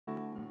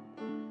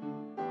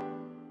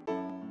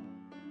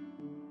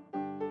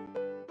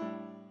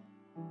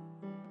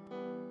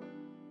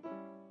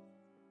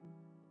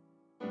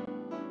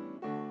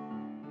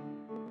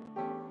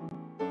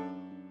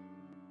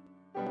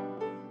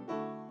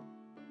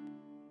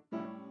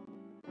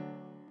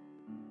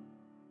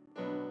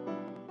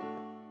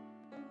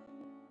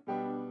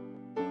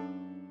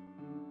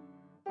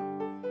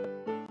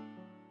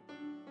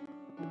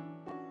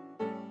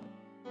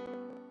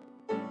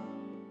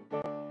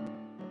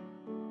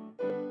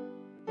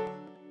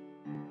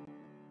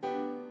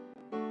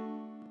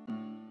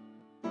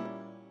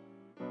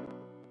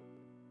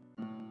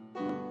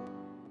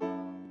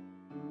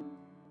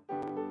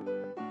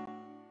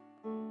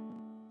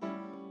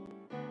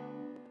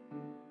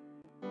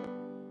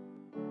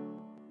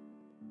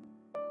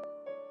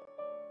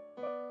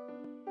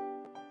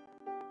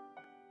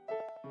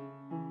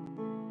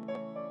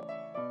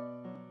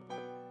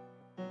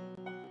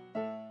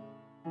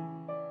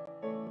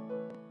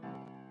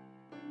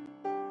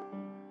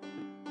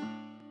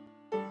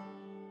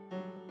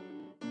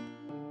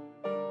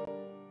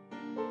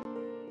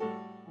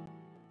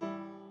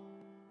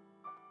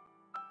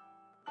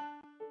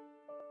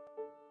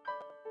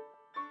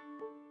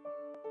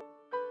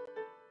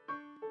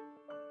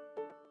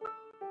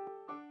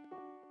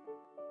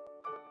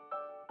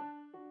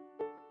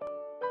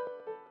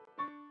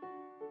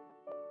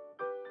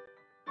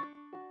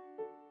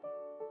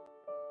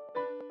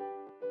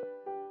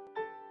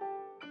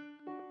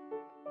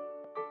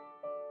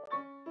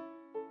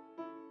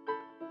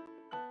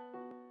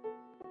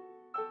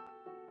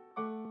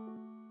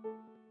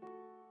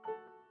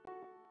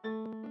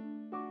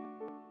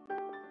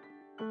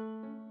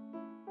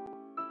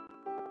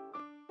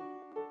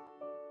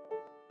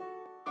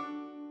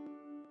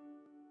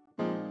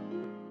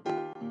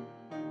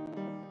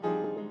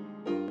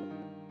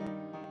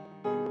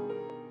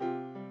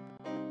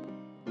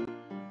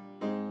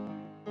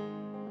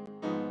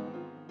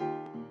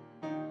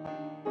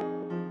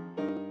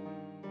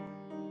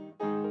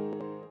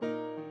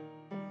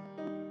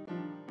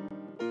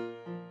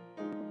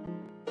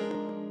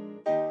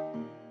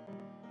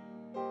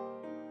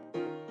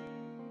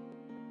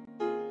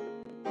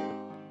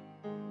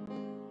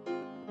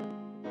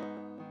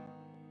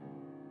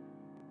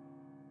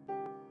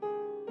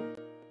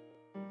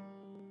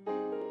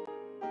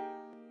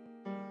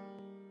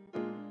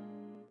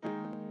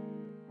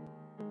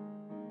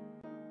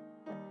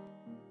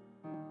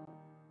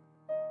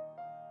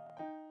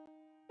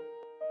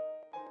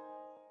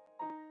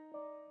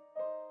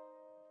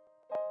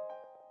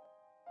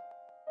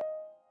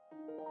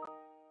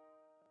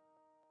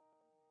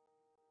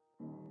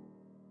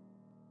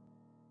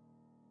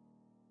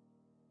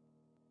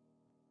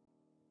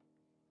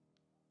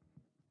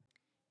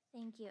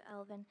Thank you,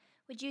 Elvin.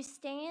 Would you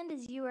stand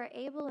as you are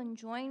able and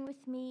join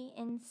with me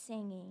in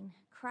singing,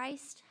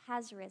 Christ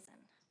has risen?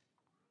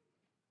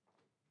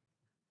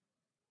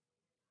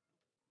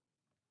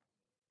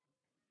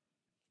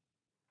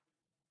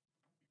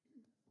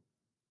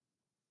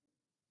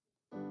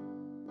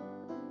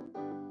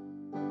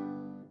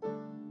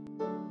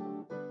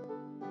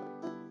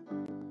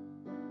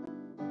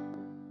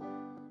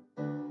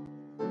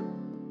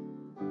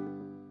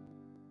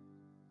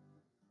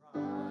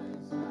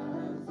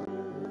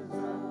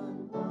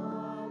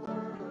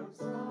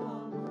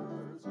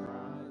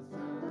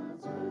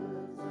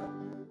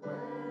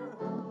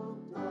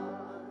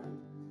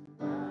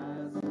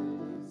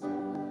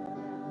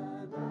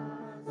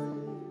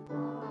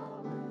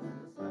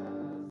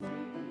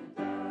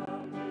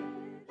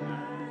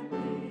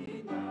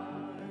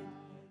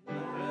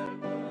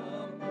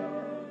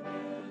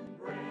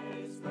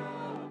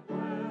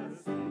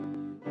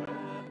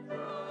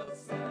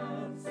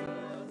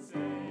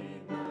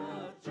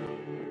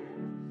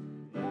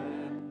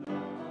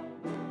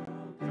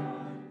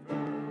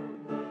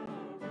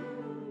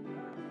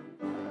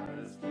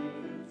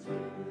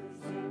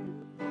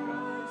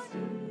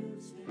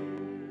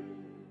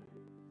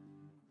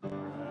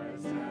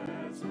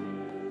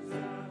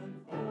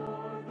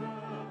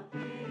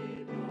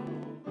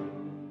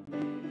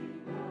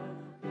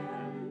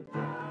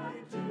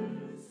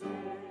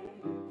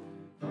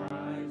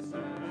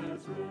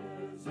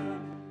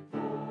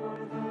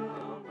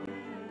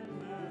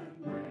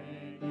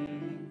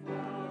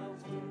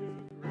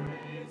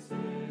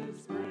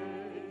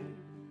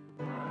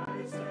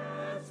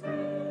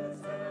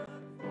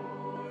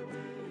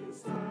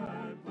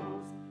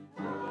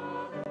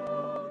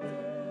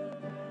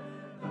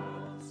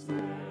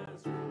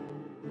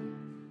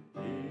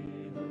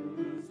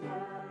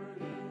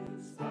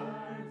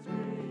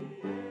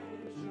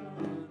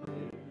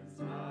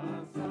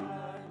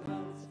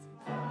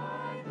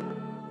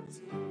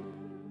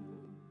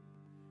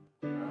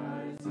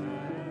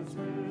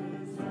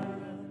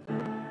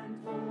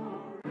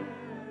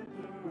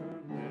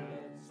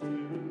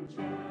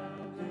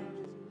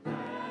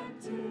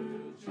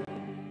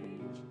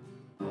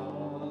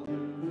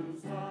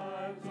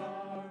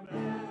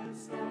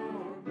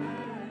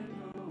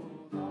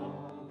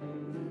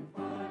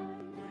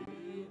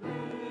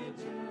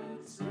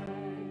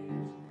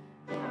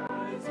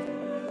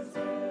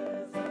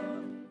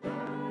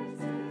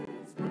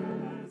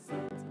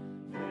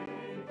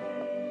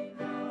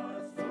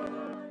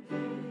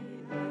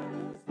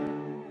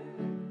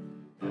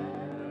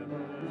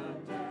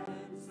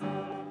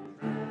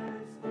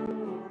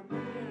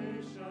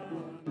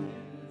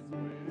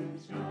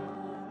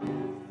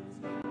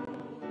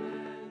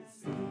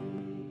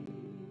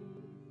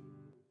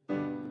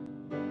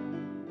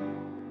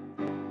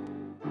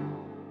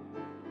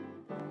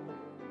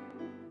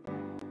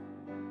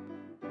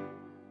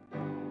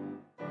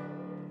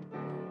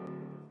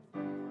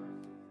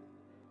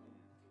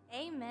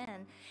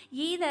 Amen.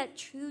 Ye that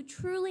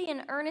truly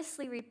and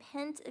earnestly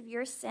repent of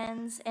your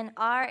sins and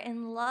are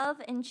in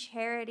love and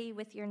charity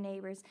with your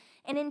neighbors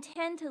and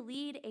intend to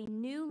lead a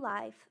new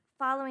life,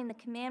 following the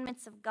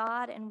commandments of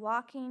God and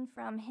walking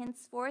from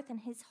henceforth in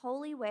his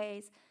holy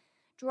ways,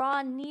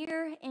 draw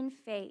near in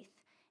faith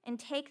and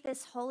take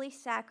this holy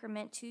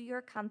sacrament to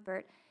your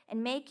comfort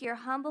and make your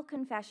humble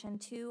confession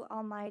to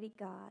Almighty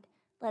God.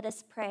 Let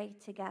us pray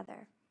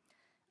together.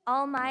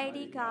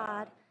 Almighty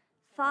God,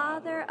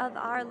 Father of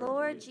our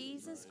Lord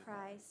Jesus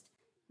Christ,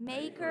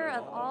 maker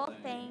of all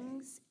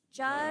things,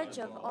 judge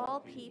of all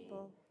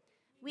people,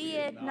 we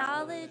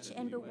acknowledge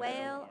and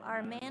bewail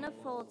our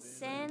manifold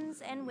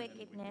sins and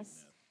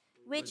wickedness,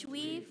 which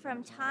we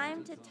from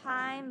time to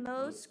time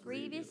most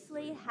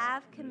grievously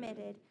have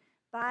committed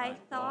by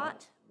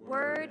thought,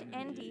 word,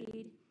 and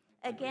deed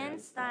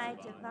against thy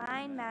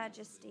divine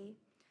majesty.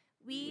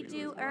 We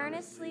do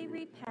earnestly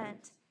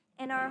repent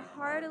and are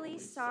heartily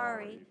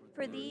sorry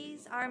for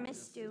these our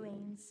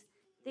misdoings.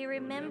 The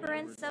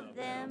remembrance of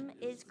them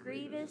is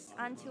grievous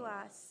unto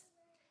us.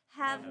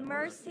 Have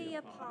mercy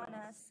upon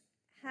us.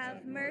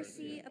 Have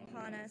mercy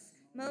upon us,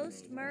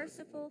 most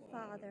merciful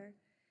Father.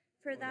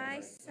 For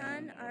thy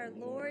Son, our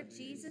Lord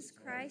Jesus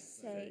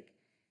Christ's sake,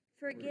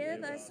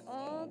 forgive us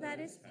all that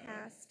is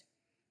past,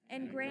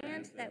 and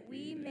grant that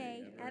we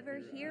may ever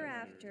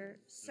hereafter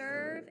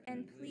serve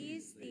and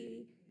please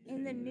thee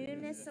in the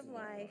newness of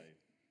life,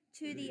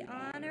 to the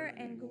honor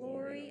and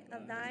glory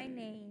of thy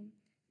name,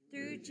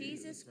 through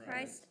Jesus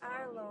Christ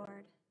our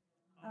Lord.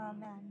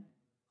 Amen.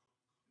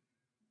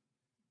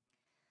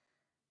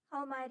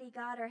 Almighty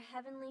God, our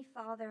heavenly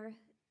Father,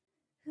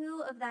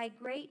 who of thy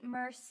great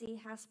mercy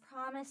hast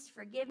promised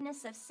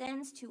forgiveness of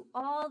sins to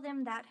all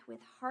them that with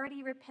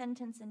hearty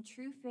repentance and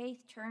true faith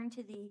turn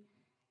to thee,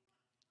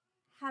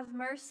 have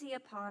mercy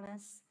upon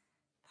us,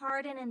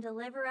 pardon and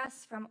deliver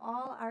us from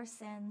all our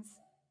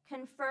sins,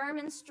 confirm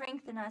and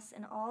strengthen us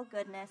in all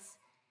goodness,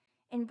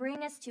 and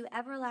bring us to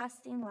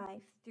everlasting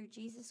life through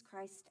Jesus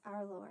Christ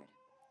our Lord.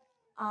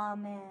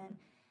 Amen.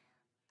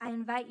 I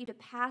invite you to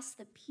pass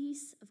the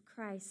peace of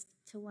Christ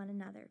to one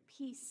another.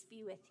 Peace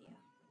be with you.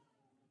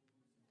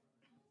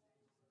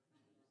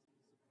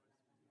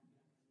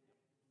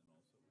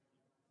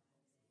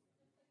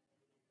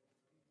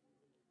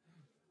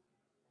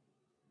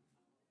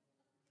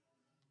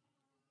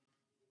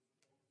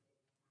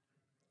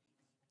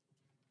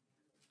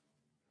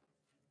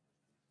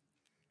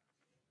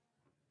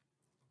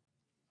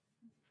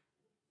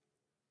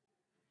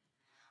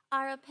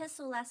 Our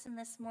epistle lesson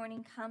this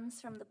morning comes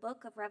from the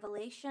book of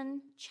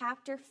Revelation,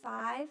 chapter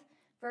 5,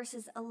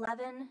 verses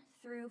 11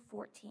 through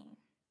 14.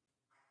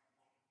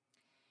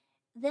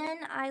 Then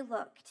I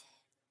looked,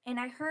 and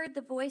I heard the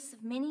voice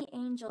of many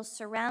angels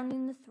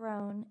surrounding the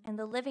throne and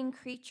the living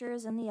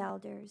creatures and the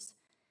elders.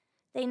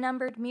 They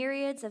numbered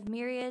myriads of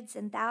myriads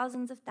and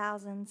thousands of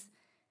thousands,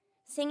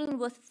 singing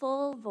with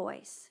full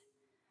voice,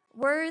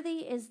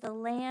 "Worthy is the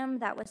Lamb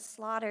that was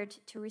slaughtered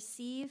to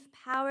receive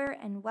power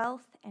and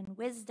wealth and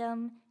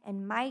wisdom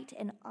and might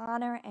and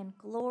honor and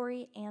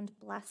glory and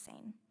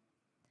blessing."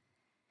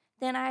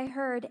 Then I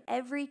heard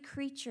every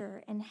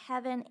creature in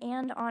heaven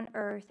and on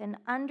earth and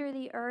under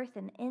the earth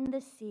and in the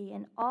sea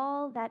and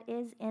all that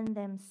is in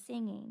them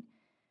singing,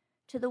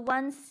 "To the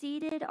one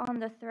seated on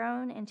the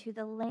throne and to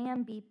the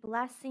Lamb be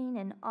blessing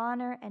and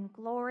honor and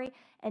glory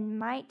and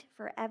might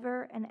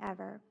forever and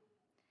ever."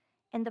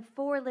 And the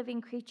four living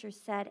creatures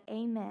said,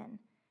 "Amen."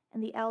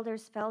 And the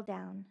elders fell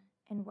down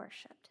and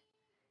worshiped.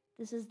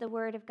 This is the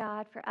word of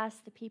God for us,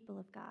 the people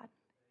of God.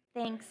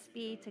 Thanks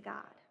be to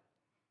God.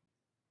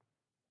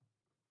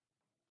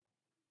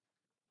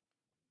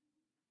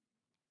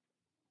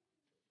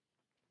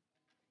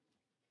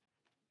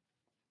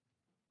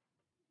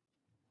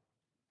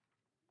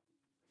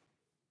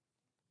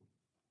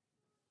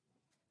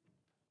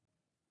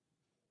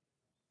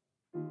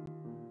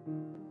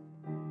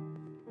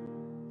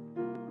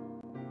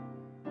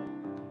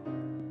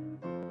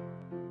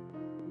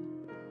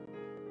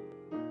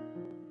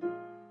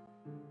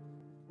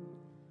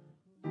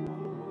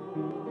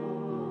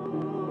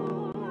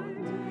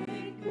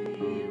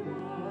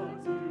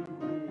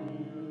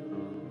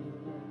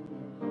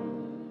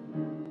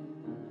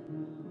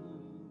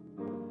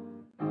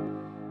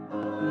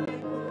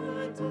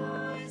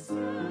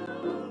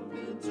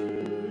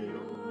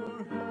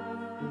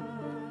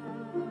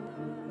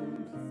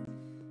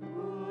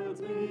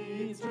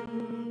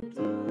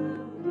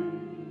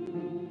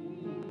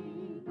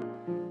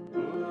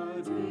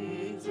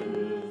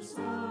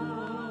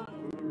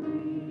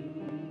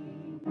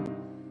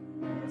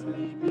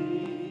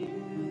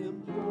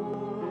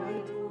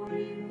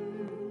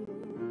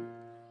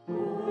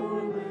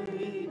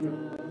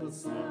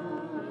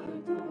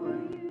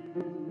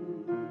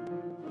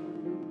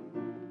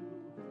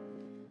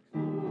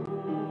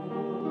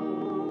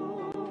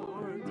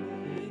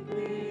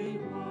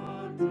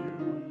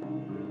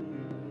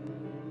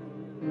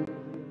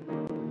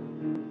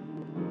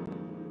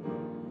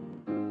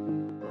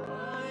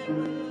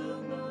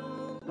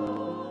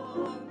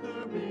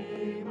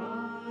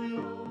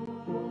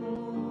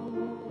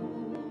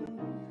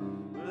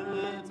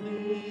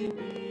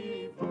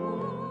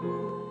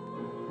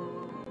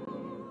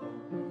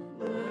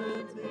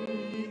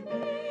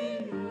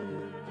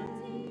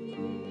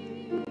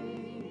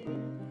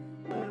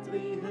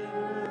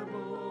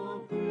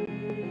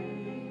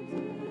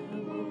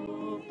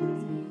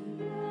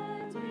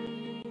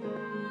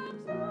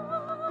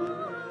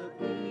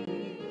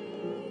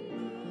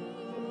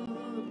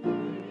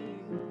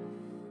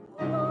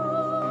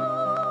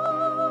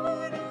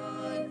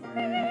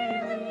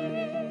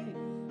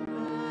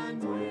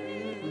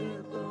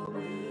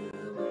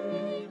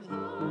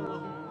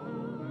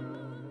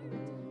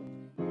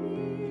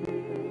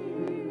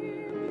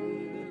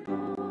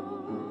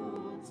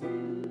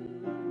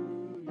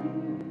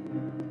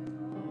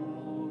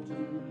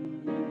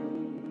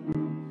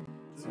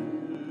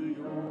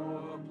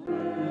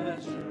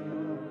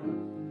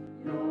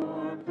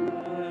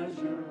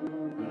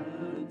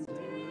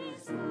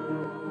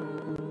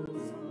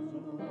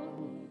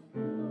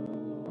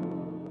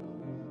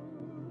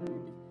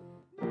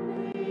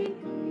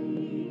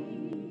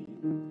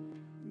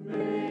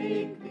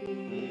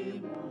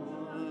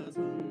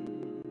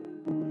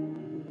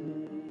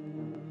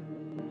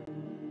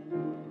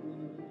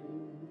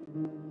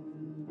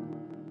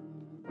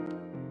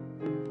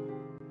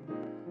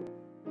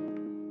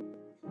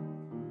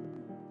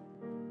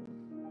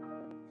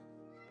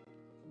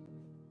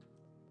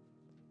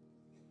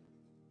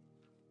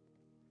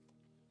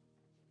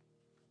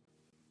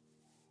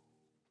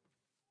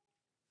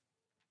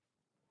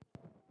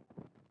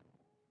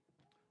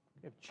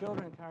 If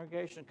children in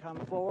congregation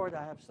come forward,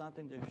 I have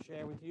something to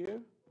share with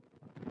you.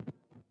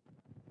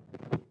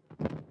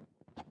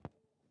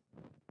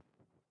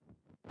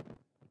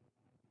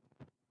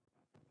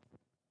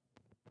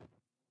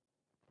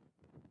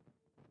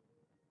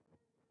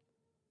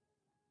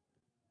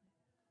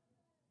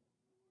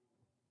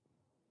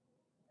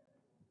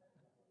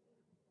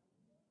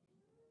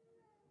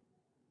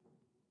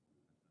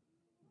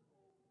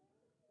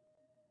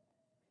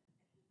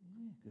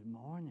 Good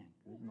morning.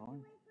 Good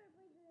morning.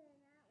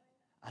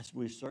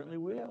 We certainly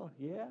will,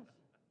 yes.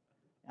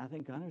 I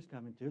think Gunner's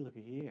coming too. Look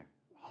at here.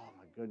 Oh,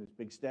 my goodness,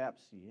 big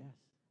steps, yes.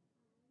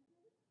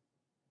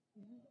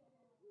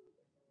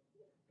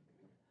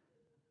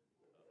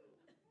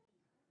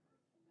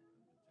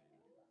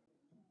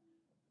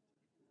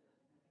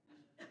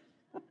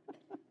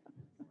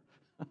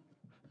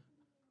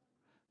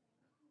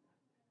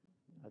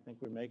 I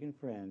think we're making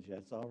friends.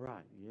 That's all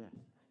right, yes.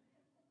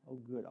 Oh,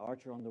 good.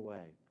 Archer on the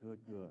way. Good,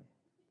 good.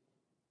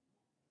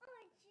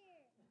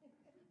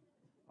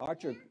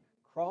 Archer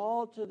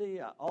crawled to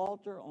the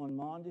altar on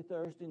Maundy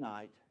Thursday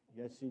night.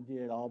 Yes, he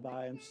did, all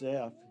by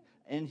himself.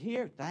 And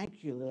here,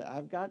 thank you,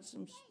 I've got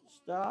some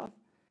stuff,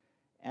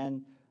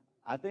 and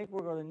I think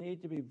we're going to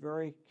need to be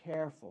very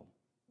careful,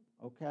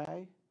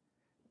 okay?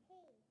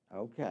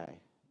 Okay.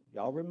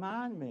 Y'all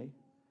remind me.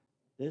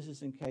 This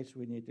is in case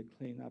we need to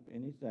clean up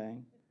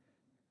anything.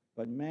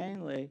 But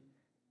mainly,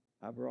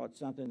 I brought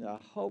something that I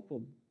hope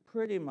will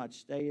pretty much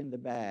stay in the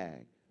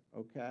bag,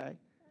 okay?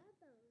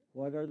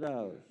 What are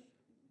those?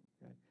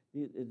 Okay.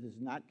 It is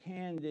not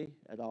candy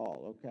at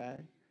all, okay?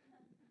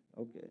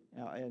 Okay.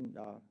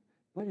 Now,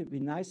 but it'd be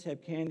nice to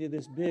have candy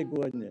this big,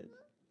 wouldn't it?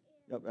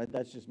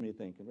 That's just me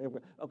thinking.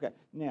 Okay.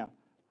 Now,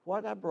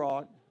 what I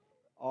brought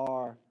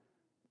are,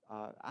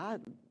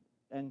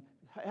 and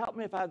help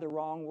me if I have the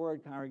wrong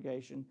word,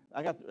 congregation.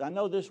 I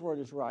know this word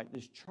is right.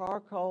 This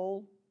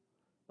charcoal,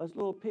 those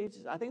little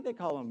pieces, I think they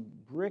call them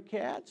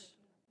briquettes.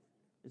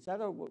 Is that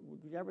would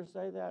you ever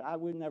say that? I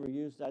would never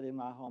use that in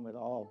my home at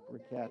all,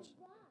 briquettes.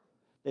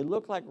 They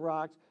look like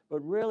rocks,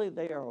 but really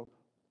they are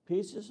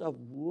pieces of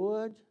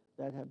wood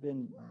that have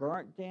been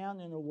burnt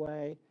down in a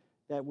way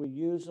that we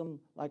use them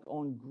like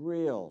on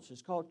grills.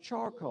 It's called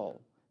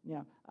charcoal.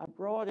 Now, I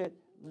brought it,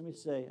 let me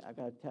see, I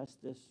got to test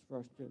this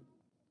first too.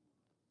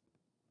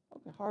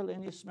 Okay, hardly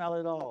any smell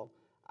at all.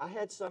 I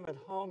had some at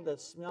home that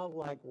smelled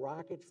like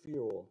rocket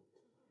fuel.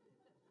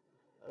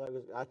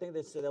 I think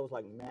they said that was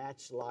like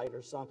match light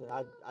or something.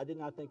 I did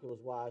not think it was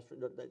wise.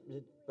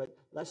 But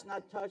let's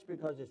not touch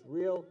because it's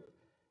real.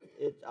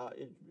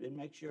 It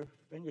makes your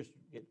fingers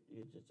get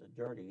it's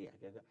dirty.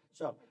 Yeah.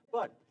 So,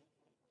 but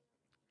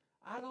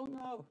I don't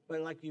know.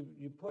 But like you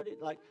put it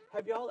like.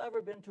 Have y'all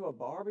ever been to a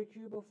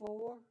barbecue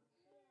before?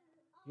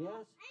 Yes. I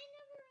never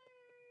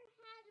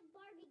had a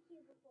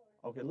barbecue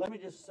before. Okay, let me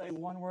just say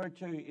one word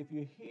to you. If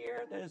you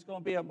hear that it's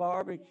going to be a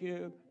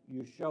barbecue,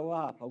 you show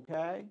up.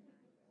 Okay.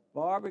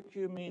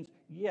 Barbecue means,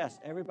 yes,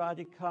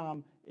 everybody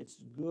come. It's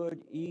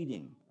good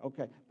eating.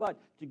 Okay, but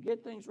to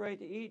get things ready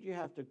to eat, you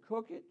have to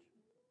cook it.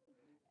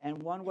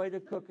 And one way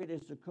to cook it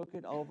is to cook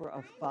it over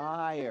a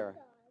fire.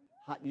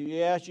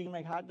 Yes, you can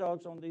make hot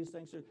dogs on these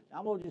things.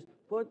 I'm going to just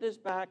put this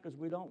back because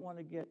we don't want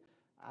to get,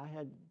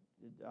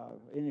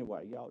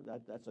 anyway, y'all,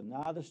 that's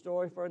another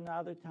story for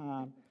another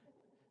time.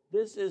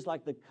 This is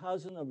like the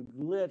cousin of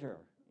glitter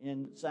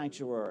in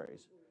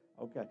sanctuaries.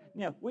 Okay.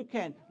 Now, we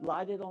can't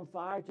light it on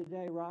fire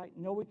today, right?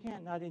 No, we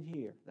can't, not in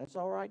here. That's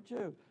all right,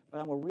 too.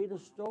 But I'm going to read a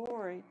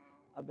story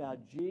about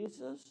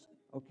Jesus,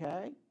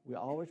 okay? We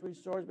always read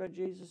stories about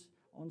Jesus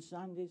on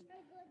Sundays.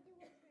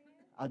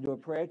 I'll do a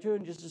prayer, too,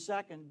 in just a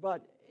second.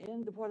 But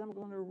in what I'm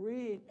going to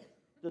read,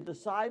 the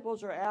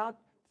disciples are out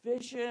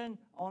fishing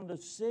on the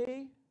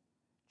sea.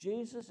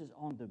 Jesus is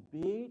on the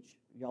beach.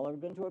 Y'all ever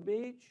been to a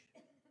beach?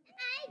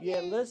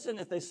 Yeah, listen,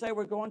 if they say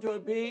we're going to a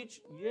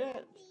beach, yes.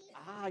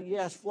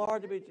 Yes,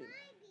 Florida Beach.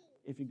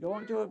 If you're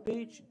going to a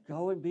beach,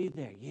 go and be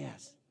there,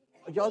 yes.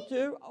 Y'all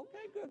too?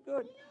 Okay,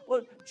 good.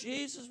 Well,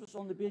 Jesus was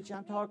on the beach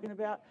I'm talking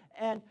about,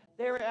 and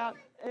they're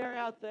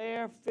out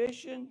there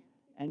fishing,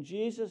 and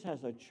Jesus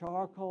has a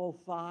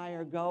charcoal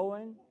fire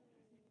going.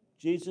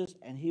 Jesus,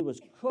 and he was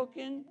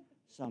cooking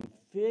some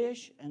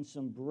fish and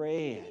some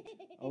bread,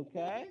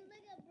 okay?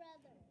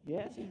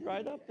 Yes, he's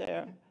right up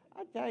there.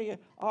 I tell you,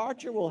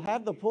 Archer will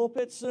have the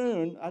pulpit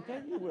soon. I tell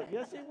you, he will.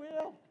 Yes, he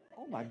will.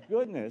 Oh, my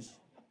goodness.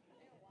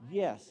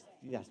 Yes,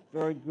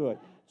 very good.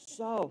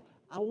 So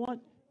I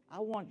want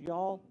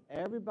y'all,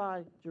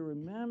 everybody, to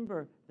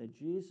remember that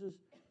Jesus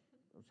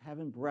was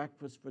having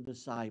breakfast for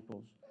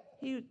disciples.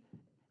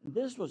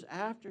 This was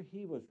after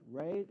he was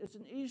raised. It's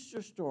an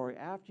Easter story,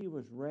 after he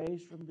was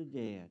raised from the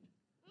dead.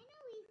 I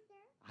know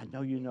Easter. I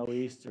know you know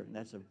Easter, and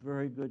that's a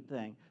very good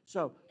thing.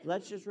 So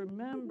let's just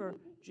remember,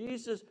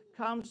 Jesus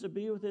comes to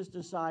be with his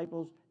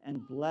disciples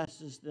and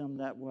blesses them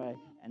that way.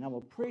 And I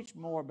will preach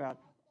more about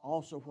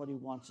also what he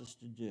wants us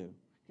to do.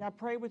 Can I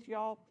pray with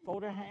y'all?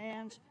 Fold our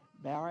hands,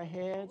 bow our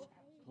heads,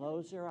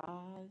 close our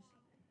eyes.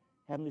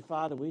 Heavenly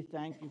Father, we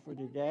thank you for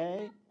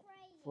today,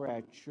 for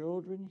our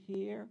children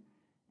here,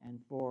 and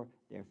for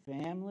their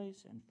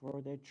families, and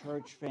for their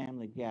church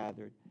family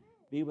gathered.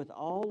 Be with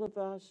all of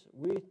us.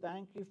 We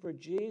thank you for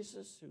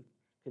Jesus, who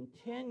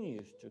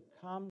continues to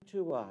come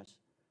to us.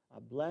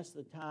 Bless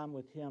the time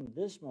with him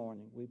this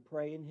morning. We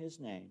pray in his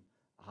name.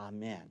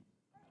 Amen.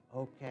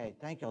 Okay,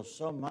 thank y'all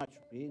so much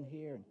for being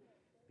here and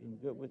being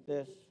good with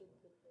this.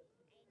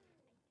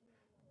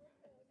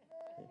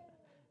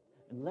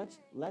 And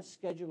let's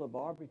schedule a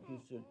barbecue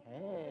soon.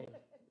 Hey,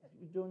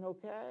 you doing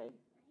okay?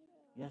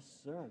 Yes,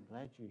 sir.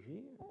 Glad you're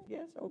here.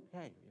 Yes,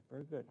 okay.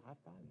 Very good. High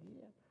five.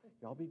 Yeah.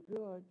 Y'all be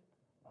good.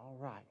 All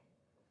right.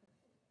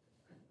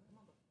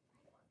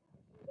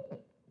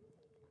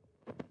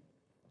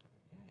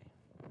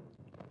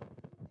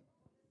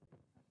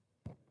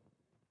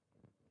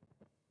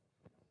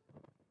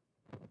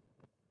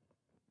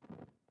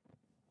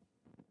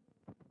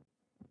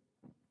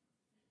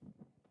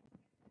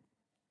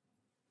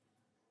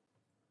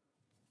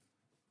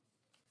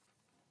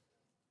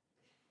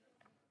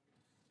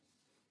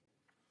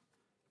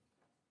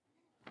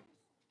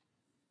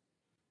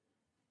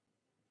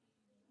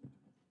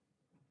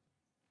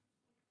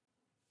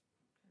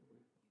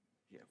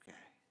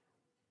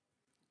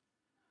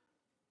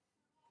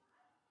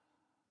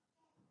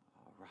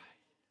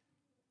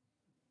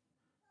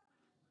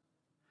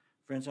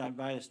 Friends, I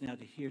invite us now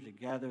to hear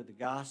together the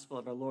gospel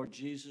of our Lord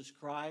Jesus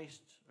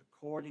Christ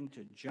according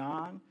to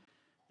John.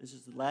 This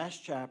is the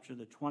last chapter,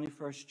 the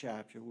 21st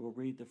chapter. We'll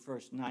read the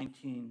first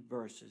 19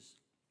 verses.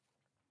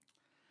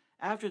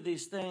 After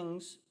these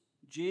things,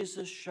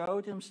 Jesus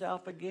showed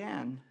himself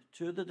again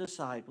to the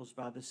disciples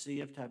by the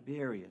Sea of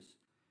Tiberias.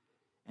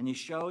 And he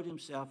showed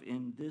himself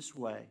in this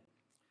way.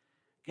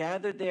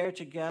 Gathered there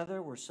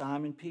together were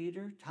Simon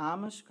Peter,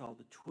 Thomas, called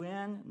the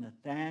twin,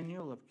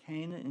 Nathanael of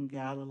Cana in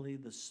Galilee,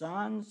 the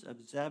sons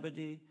of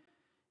Zebedee,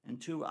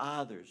 and two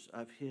others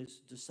of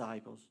his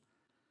disciples.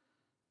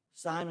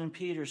 Simon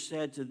Peter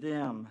said to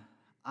them,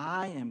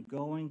 I am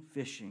going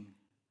fishing.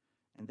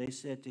 And they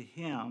said to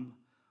him,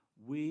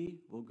 we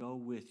will go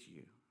with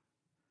you.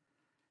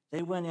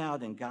 They went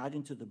out and got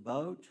into the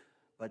boat,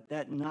 but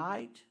that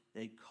night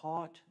they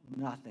caught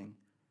nothing.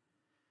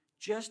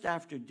 Just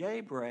after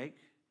daybreak,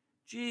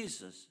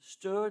 Jesus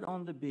stood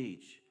on the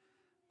beach,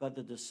 but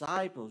the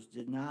disciples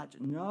did not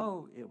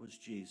know it was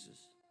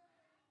Jesus.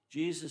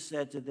 Jesus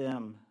said to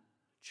them,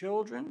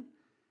 children,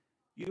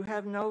 you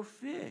have no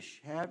fish,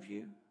 have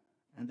you?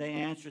 And they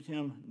answered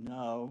him,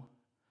 no.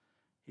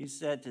 He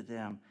said to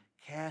them,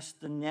 cast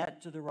the net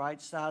to the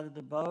right side of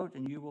the boat,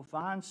 and you will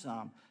find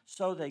some.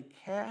 So they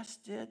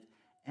cast it,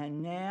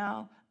 and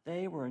now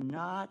they were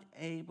not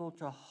able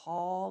to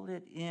haul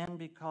it in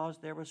because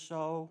there were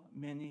so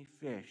many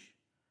fish.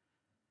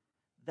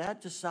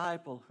 That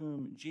disciple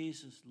whom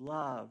Jesus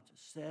loved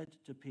said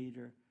to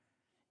Peter,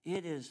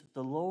 it is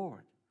the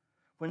Lord.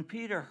 When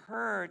Peter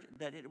heard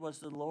that it was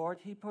the Lord,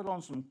 he put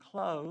on some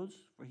clothes,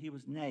 for he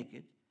was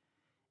naked,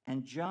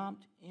 and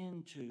jumped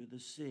into the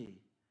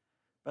sea.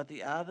 But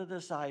the other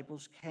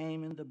disciples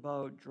came in the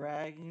boat,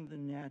 dragging the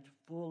net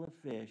full of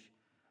fish,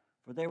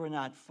 for they were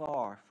not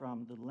far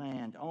from the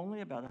land,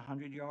 only about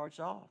 100 yards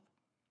off.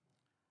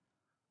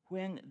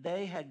 When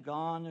they had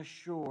gone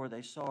ashore,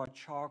 they saw a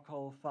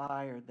charcoal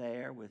fire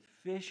there with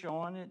fish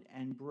on it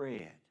and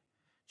bread.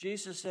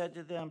 Jesus said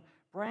to them,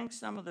 bring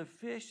some of the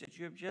fish that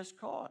you have just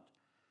caught.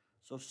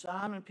 So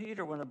Simon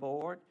Peter went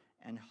aboard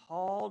and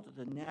hauled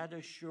the net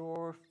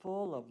ashore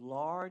full of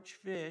large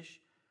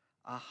fish,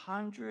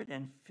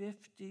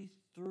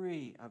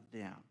 153 of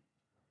them.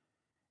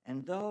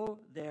 And though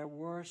there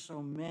were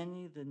so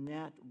many, the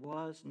net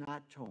was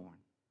not torn.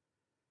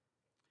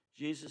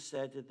 Jesus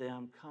said to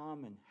them,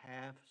 come and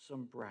have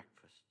some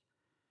breakfast.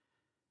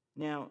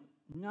 Now,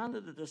 none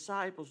of the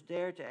disciples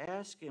dared to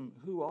ask him,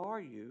 who are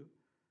you?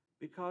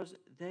 Because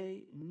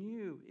they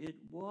knew it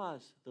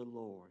was the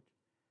Lord.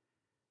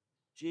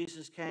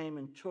 Jesus came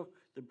and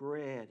took the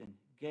bread and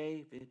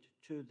gave it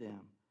to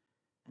them,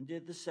 and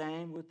did the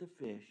same with the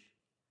fish.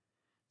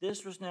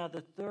 This was now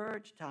the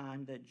third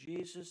time that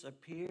Jesus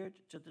appeared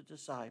to the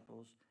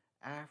disciples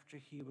after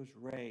he was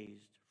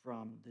raised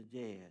from the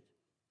dead.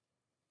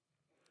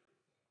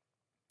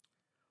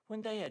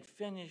 When they had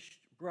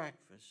finished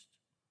breakfast,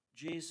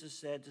 Jesus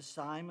said to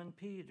Simon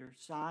Peter,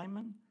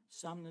 Simon,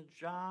 son of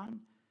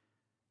John,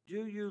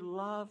 do you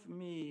love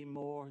me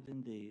more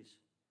than these?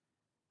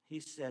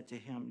 He said to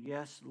him,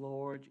 yes,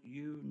 Lord,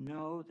 you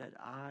know that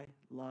I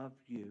love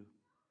you.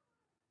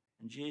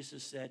 And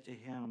Jesus said to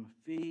him,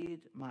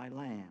 feed my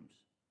lambs.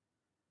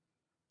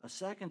 A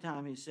second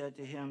time he said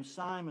to him,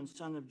 Simon,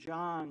 son of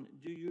John,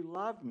 do you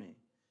love me?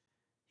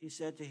 He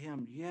said to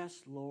him,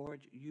 yes,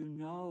 Lord, you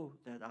know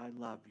that I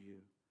love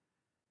you.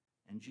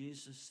 And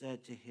Jesus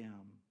said to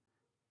him,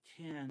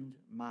 tend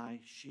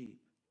my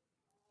sheep.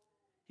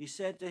 He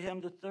said to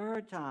him the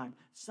third time,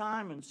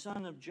 Simon,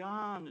 son of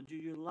John, do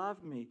you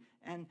love me?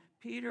 And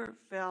Peter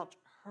felt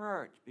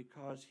hurt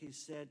because he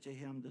said to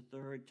him the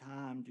third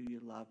time, do you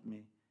love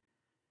me?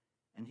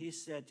 And he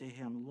said to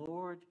him,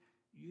 Lord,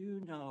 you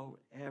know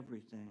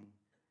everything.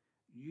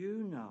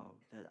 You know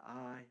that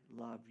I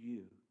love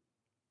you.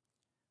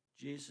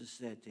 Jesus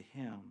said to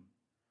him,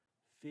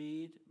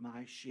 feed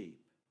my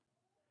sheep.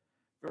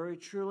 Very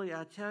truly,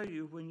 I tell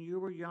you, when you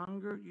were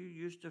younger, you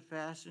used to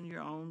fasten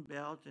your own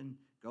belt and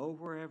go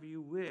wherever you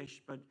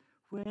wish. But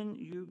when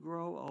you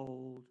grow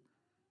old,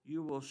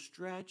 you will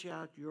stretch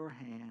out your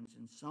hands,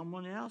 and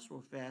someone else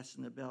will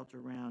fasten the belt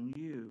around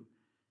you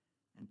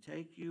and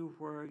take you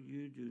where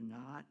you do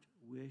not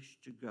wish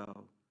to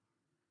go.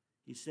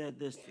 He said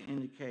this to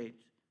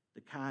indicate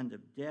the kind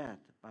of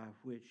death by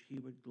which he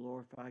would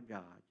glorify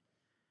God.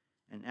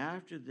 And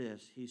after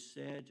this, he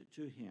said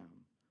to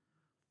him,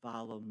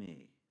 follow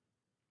me.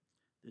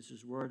 This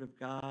is word of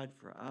God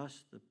for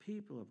us, the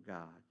people of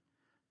God.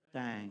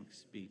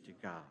 Thanks be to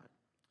God.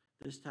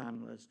 This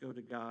time, let's go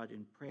to God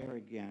in prayer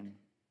again.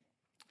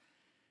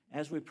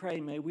 As we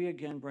pray, may we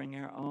again bring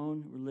our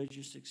own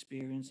religious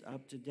experience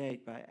up to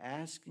date by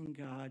asking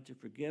God to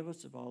forgive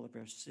us of all of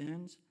our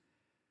sins,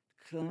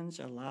 to cleanse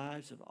our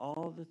lives of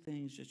all the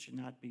things that should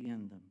not be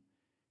in them,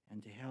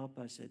 and to help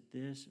us at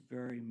this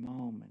very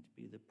moment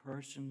be the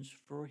persons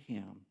for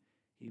him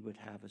he would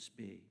have us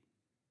be.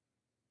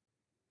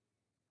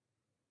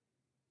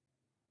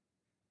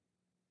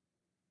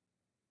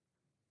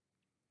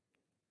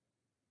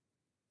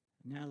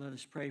 Now let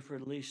us pray for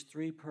at least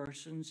 3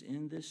 persons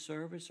in this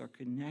service or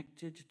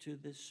connected to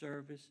this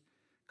service,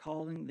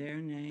 calling their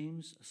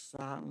names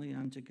silently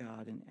unto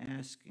God and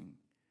asking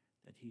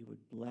that he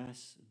would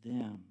bless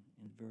them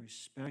in a very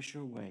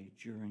special way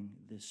during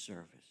this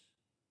service.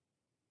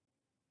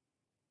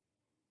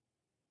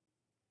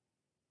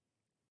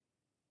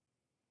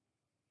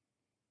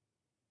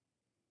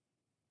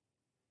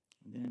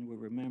 And then we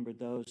remember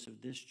those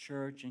of this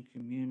church and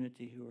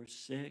community who are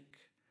sick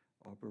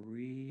or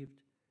bereaved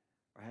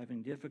or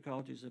having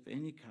difficulties of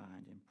any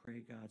kind, and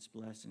pray God's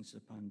blessings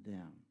upon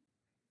them.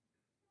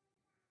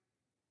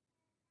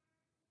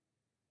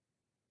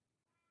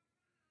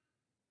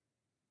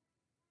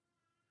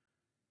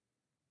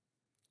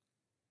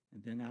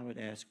 And then I would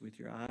ask, with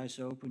your eyes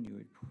open, you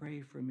would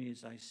pray for me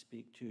as I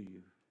speak to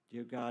you.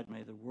 Dear God,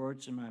 may the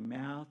words of my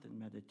mouth and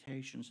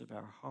meditations of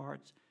our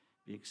hearts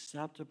be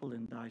acceptable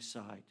in thy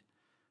sight.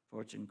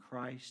 For it's in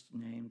Christ's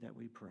name that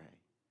we pray.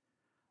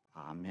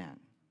 Amen.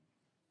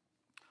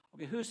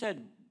 Okay, who's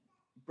had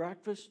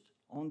breakfast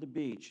on the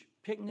beach?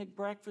 Picnic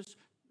breakfast?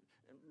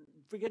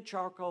 Forget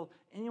charcoal.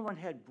 Anyone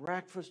had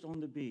breakfast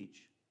on the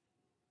beach?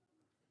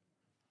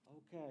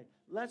 Okay,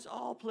 let's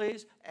all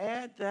please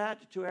add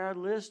that to our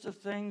list of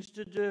things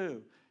to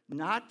do.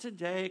 Not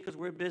today because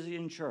we're busy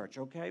in church,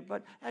 okay?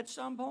 But at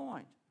some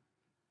point.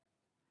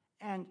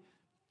 And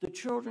the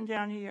children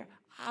down here,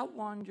 I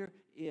wonder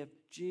if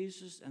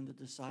Jesus and the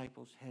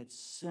disciples had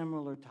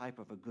similar type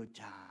of a good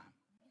time.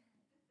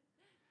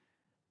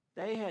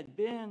 They had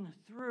been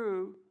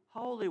through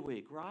Holy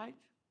Week, right?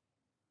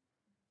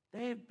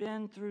 They have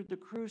been through the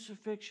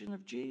crucifixion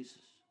of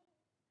Jesus.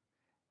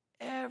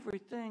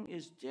 Everything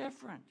is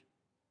different.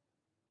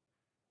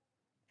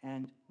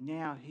 And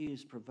now he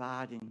is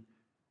providing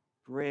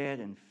bread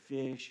and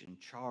fish and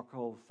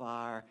charcoal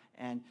fire.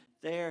 And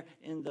they're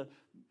in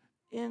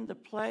the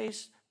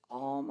place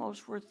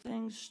almost where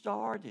things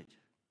started.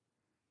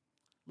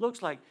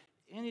 Looks like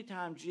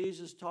anytime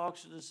Jesus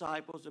talks to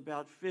disciples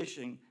about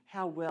fishing,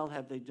 how well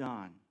have they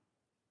done?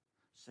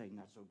 Say,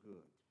 not so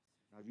good.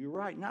 Now, you're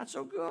right, not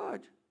so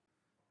good.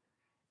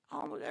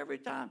 Almost every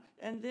time.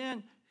 And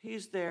then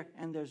he's there,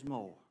 and there's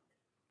more.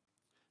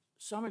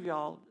 Some of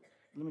y'all,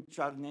 let me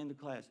try to name the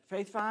class.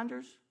 Faith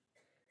Finders?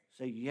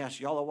 Say, yes,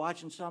 y'all are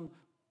watching some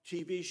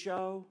TV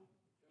show?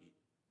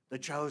 The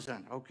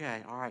Chosen.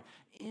 Okay, all right.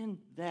 In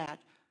that,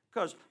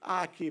 because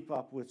I keep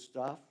up with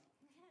stuff.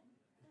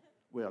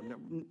 Well,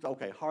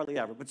 okay, hardly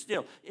ever, but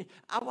still,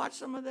 I watch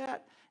some of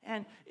that,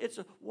 and it's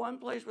one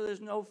place where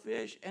there's no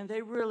fish, and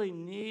they really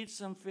need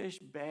some fish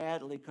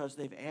badly because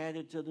they've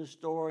added to the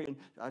story. And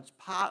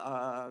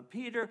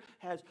Peter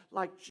has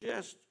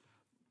just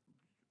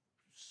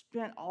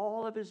spent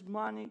all of his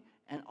money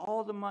and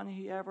all the money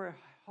he ever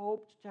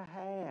hoped to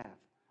have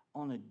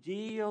on a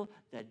deal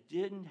that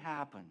didn't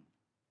happen.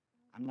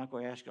 I'm not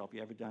going to ask y'all if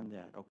you ever done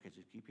that. Okay,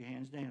 just keep your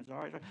hands down. It's all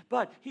right.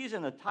 But he's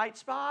in a tight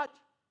spot.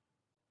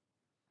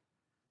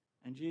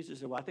 And Jesus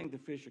said, well, I think the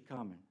fish are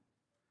coming.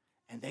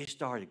 And they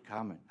started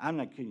coming. I'm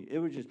not kidding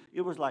you.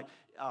 It was like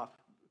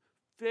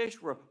fish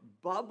were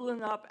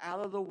bubbling up out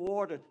of the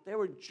water. They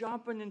were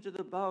jumping into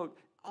the boat.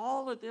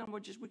 All of them were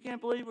just, we can't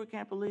believe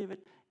it.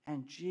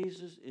 And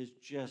Jesus is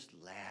just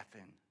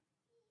laughing.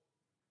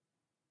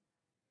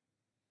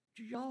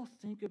 Do y'all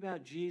think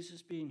about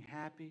Jesus being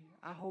happy?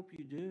 I hope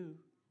you do.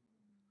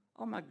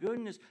 Oh, my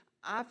goodness.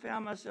 I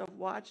found myself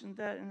watching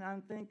that, and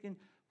I'm thinking,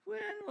 when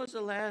was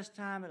the last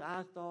time that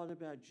I thought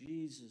about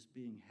Jesus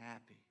being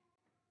happy?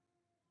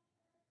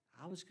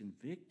 I was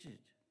convicted.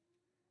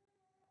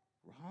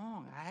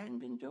 Wrong. I hadn't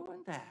been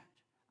doing that.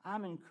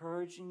 I'm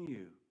encouraging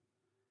you.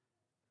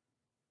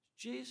 Is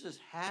Jesus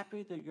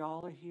happy that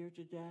y'all are here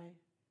today?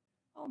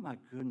 Oh, my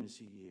goodness,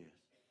 he is.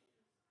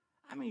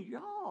 I mean,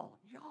 y'all.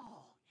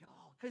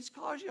 It's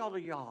because y'all are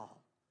y'all.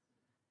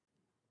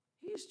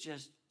 He's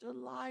just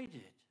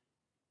delighted.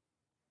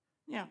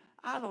 Now,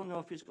 I don't know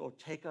if he's going to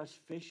take us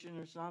fishing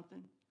or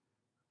something.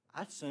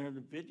 I sent her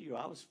the video.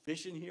 I was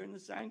fishing here in the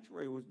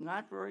sanctuary. It was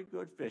not very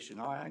good fishing.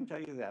 All right, I can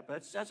tell you that.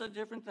 But that's a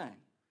different thing.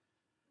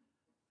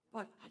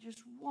 But I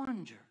just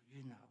wonder,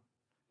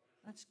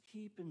 let's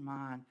keep in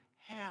mind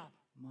how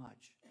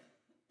much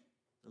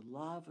the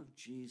love of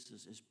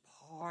Jesus is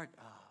part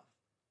of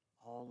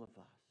all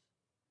of us.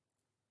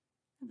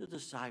 And the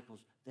disciples,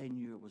 they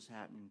knew it was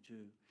happening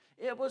too.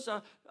 It was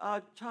a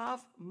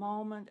tough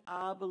moment,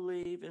 I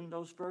believe, in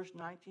those first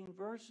 19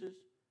 verses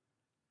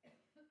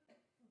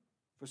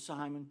for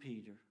Simon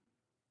Peter.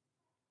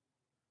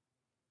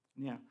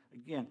 Now,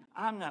 again,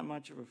 I'm not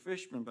much of a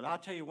fisherman, but I'll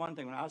tell you one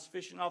thing. When I was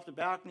fishing off the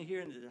balcony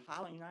here in the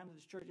Highland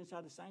Methodist Church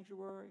inside the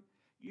sanctuary,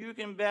 you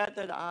can bet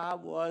that I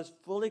was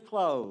fully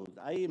clothed.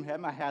 I even had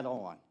my hat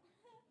on.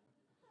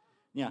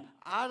 Now,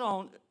 I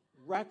don't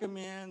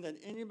recommend that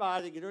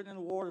anybody get in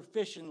the water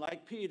fishing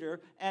like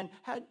Peter, and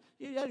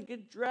you had to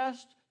get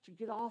dressed to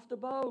get off the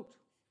boat.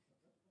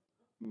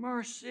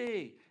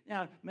 Mercy.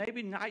 Now,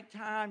 maybe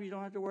nighttime, you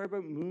don't have to worry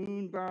about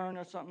moonburn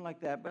or something like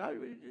that, but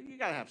you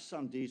got to have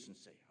some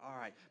decency. All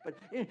right.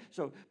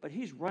 But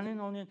he's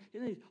running on in,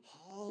 and he's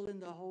hauling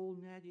the whole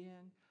net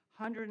in.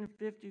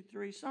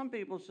 153. Some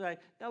people say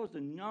that was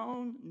the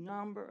known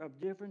number of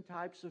different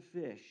types of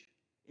fish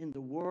in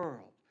the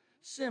world.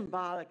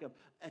 symbolic of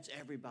that's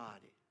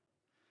everybody.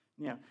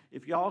 Now,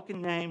 if y'all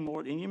can name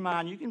more in your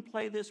mind, you can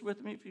play this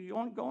with me if you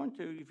aren't going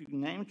to. If you can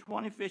name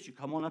 20 fish, you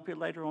come on up here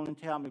later on and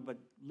tell me. But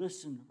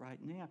listen right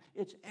now,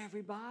 it's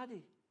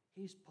everybody.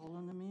 He's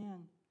pulling them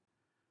in.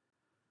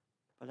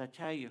 But I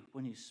tell you,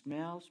 when he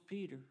smells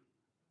Peter,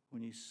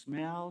 when he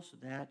smells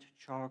that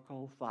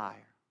charcoal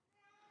fire,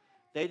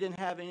 they didn't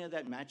have any of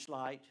that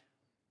matchlight,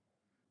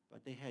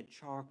 but they had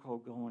charcoal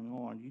going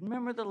on. You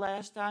remember the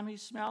last time he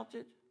smelt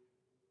it?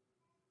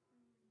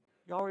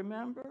 Y'all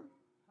remember?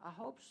 I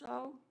hope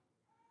so.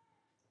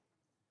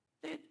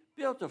 They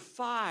built a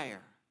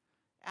fire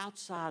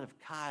outside of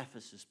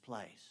Caiaphas'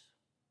 place.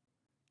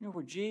 You know,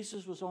 where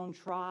Jesus was on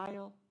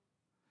trial?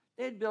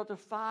 They'd built a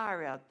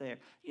fire out there.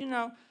 You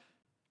know,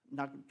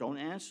 now don't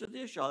answer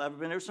this. Y'all ever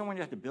been there somewhere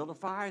you have to build a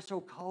fire? It's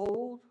so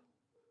cold.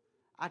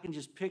 I can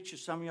just picture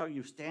some of y'all,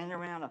 you standing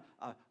around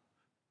a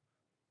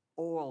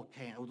oil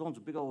can. Those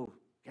big old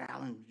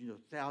gallon,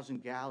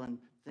 1,000-gallon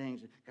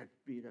things. Got to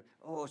be there.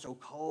 Oh, it's so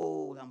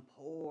cold. I'm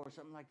poor,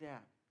 something like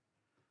that.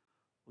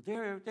 Well,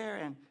 they're there,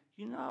 and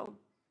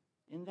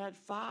in that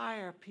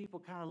fire, people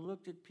kind of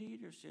looked at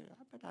Peter and said,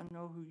 I bet I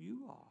know who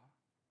you are.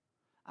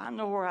 I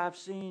know where I've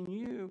seen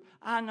you.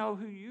 I know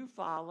who you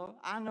follow.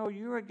 I know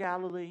you're a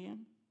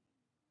Galilean.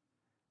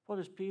 What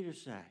does Peter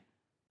say?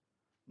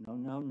 No,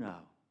 no, no.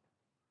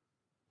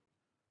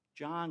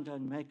 John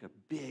doesn't make a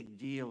big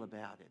deal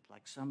about it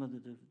like some of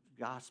the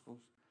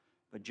Gospels,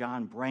 but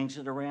John brings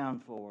it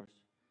around for us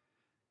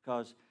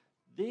because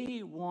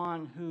the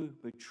one who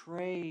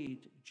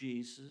betrayed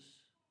Jesus,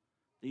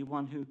 the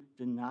one who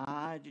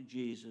denied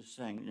Jesus,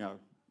 saying,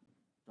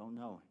 don't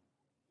know him.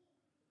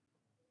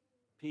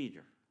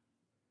 Peter.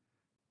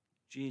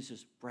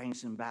 Jesus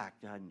brings him back,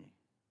 doesn't he?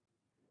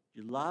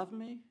 Do you love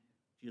me?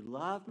 Do you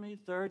love me?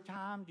 Third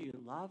time, do you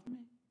love me?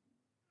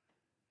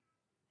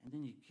 And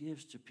then he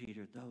gives to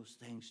Peter those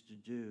things to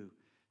do,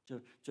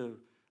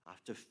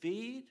 to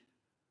feed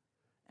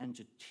and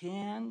to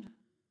tend.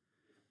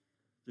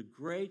 The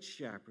great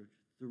shepherd,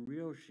 the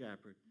real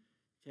shepherd,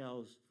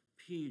 tells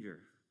Peter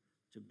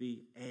to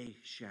be a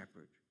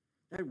shepherd.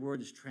 That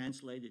word is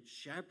translated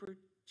shepherd,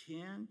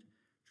 tend,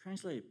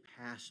 translated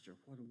pastor.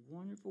 What a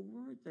wonderful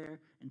word there,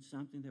 and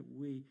something that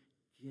we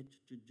get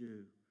to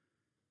do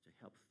to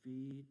help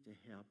feed, to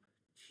help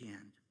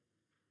tend.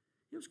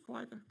 It was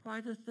quite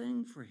a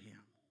thing for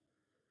him.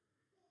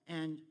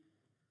 And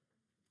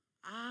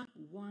I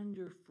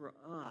wonder for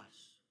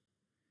us,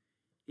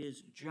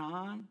 is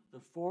John, the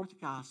fourth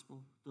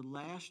gospel, the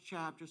last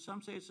chapter,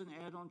 some say it's an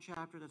add-on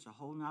chapter, that's a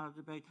whole nother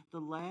debate, the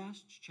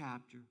last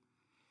chapter,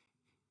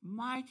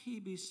 might he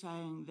be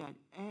saying that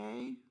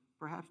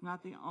perhaps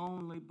not the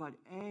only, but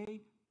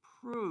a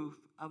proof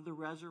of the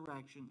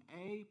resurrection,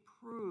 a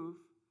proof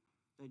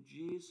that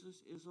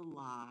Jesus is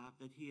alive,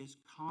 that he has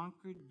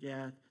conquered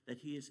death, that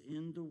he is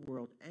in the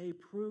world, a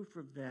proof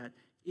of that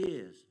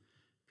is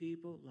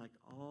people like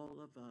all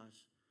of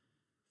us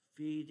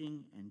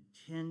feeding and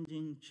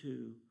tending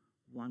to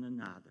one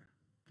another.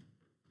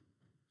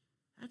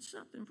 That's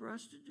something for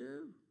us to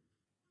do.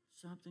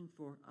 Something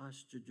for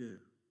us to do.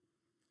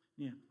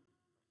 Yeah.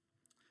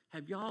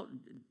 Have y'all,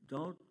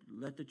 don't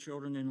let the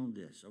children in on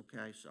this,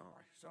 okay?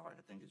 Sorry,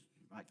 I think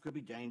it could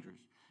be dangerous.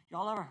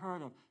 Y'all ever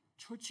heard of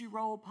Tootsie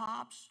Roll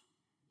Pops?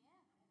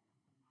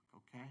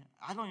 Yeah. Okay.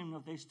 I don't even know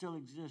if they still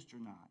exist or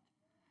not.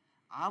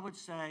 I would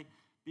say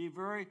be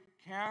very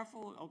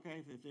careful,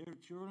 okay, if there are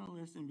children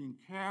listening, being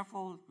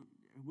careful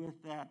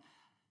with that.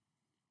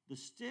 The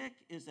stick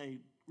is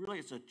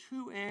it's a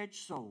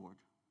two-edged sword.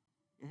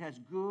 It has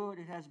good,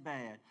 it has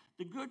bad.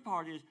 The good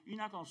part is you're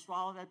not going to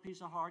swallow that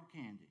piece of hard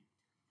candy.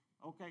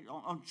 Okay,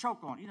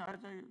 choke on it.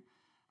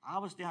 I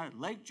was down at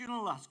Lake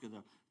Junaluska,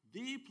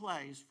 the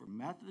place for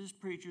Methodist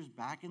preachers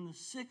back in the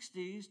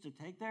 60s to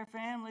take their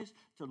families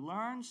to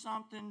learn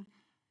something,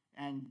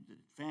 and the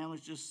families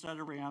just sat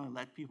around and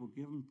let people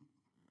give them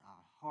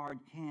hard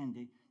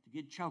candy to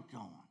get choked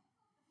on.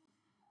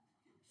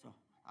 So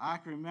I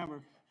can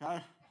remember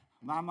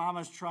my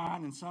mama's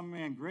trying, and some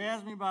man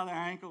grabs me by the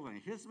ankle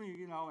and hits me,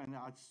 and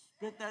I'd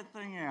spit that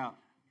thing out.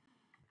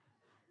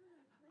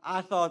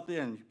 I thought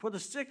then, you put a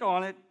stick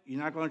on it, you're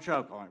not going to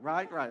choke on it,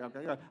 right?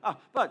 Okay.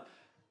 But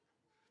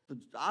the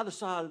other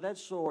side of that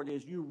sword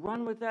is you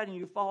run with that and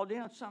you fall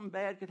down, something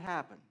bad could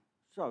happen.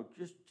 So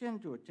just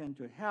tend to it.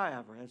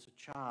 However, as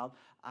a child,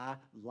 I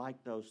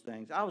liked those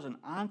things. I was an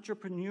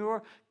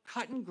entrepreneur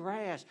cutting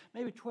grass,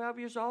 maybe 12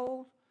 years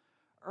old,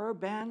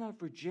 Urbana,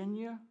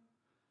 Virginia.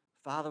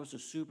 Father was the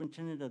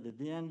superintendent of the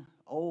then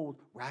old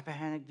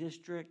Rappahannock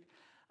district.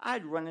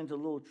 I'd run into a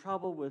little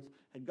trouble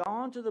had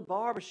gone to the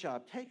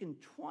barbershop, taken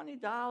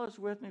 $20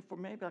 with me for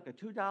maybe like a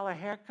 $2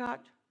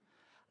 haircut.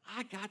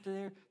 I got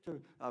there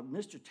to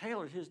Mr.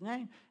 Taylor, his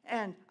name,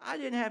 and I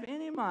didn't have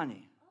any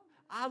money.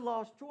 I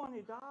lost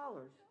 $20.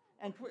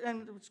 And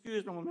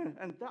excuse me a minute,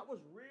 and that was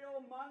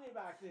real money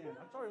back then.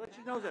 I'm sorry to let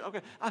you know that.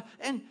 Okay,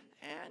 and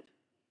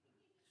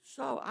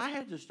so I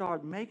had to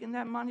start making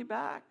that money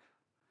back.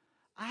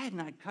 I had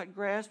not cut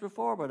grass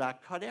before, but I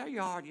cut our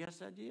yard.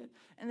 Yes, I did.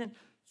 And then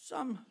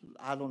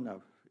I don't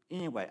know,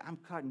 Anyway, I'm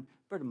cutting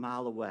about a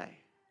mile away.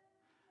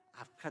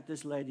 I've cut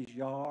this lady's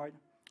yard.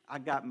 I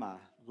got my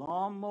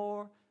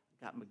lawnmower,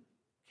 got my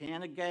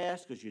can of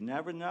gas, because you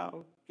never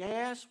know.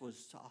 Gas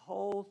was a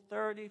whole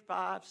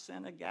 35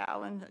 cents a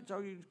gallon, so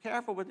you're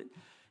careful with it.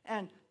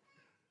 And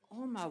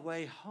on my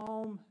way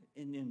home,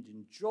 in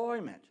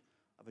enjoyment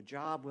of a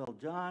job well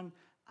done,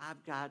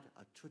 I've got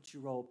a Tootsie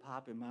Roll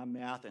Pop in my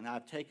mouth, and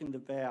I've taken the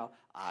vow,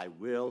 I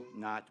will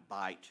not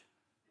bite.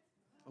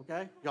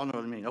 Okay? Y'all know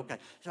what I mean. Okay.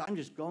 So I'm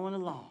just going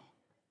along.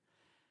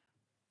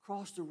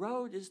 Across the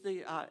road is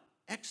the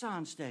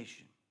Exxon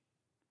station.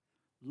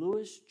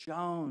 Lewis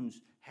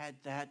Jones had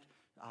that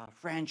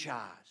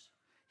franchise.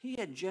 He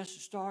had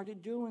just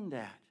started doing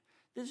that.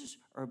 This is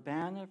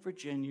Urbana,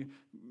 Virginia,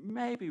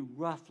 maybe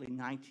roughly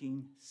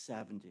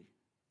 1970.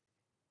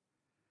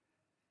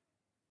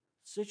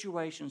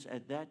 Situations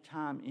at that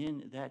time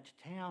in that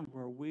town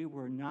where we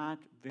were not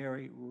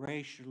very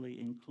racially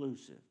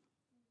inclusive.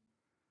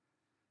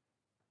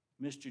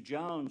 Mr.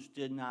 Jones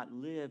did not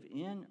live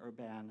in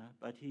Urbana,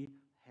 but he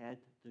had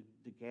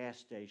the gas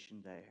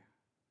station there.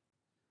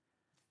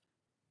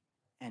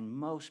 And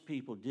most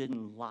people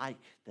didn't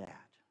like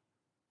that.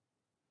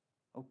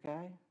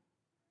 Okay?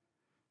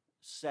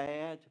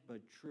 Sad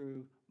but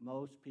true,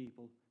 most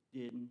people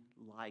didn't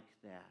like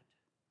that.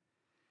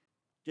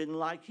 Didn't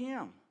like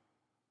him.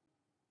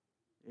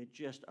 It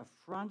just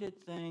affronted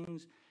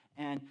things,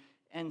 and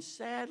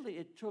sadly,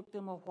 it took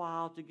them a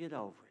while to get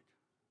over it.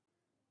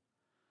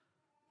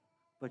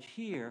 But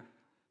here,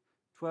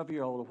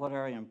 12-year-old or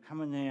whatever I am,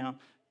 coming down,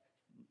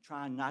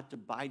 trying not to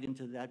bite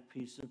into that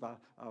piece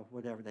of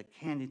whatever, that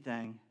candy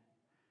thing.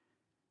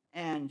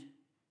 And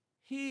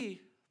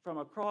he, from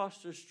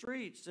across the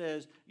street,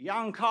 says,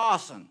 "Young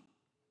Carson."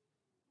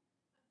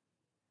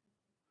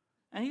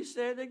 And he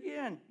said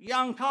again,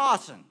 "Young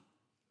Carson."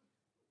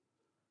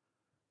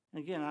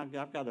 Again, I've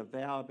got a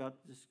vow about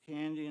this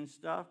candy and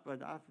stuff,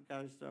 but I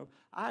forgot it, so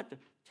I have to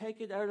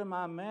take it out of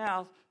my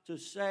mouth to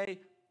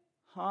say,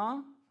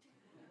 huh?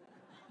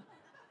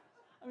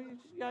 I mean,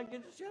 you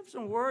have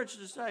some words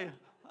to say.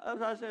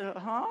 I said,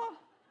 huh?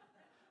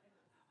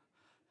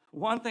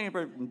 One thing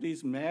about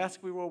these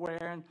masks we were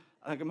wearing,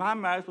 like my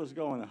mouth was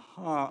going,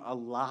 huh, a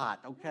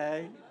lot,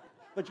 okay?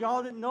 But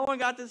y'all didn't, no one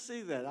got to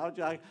see that.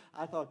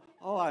 I thought,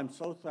 oh, I'm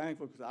so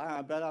thankful, because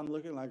I bet I'm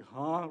looking like,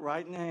 huh,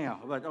 right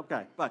now. But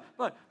okay, but,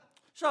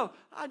 so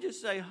I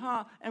just say,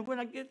 huh, and when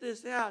I get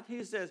this out,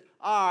 he says,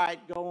 all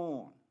right, go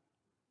on.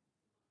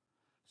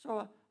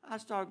 So I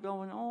start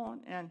going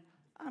on, and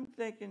I'm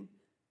thinking,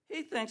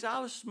 he thinks I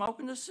was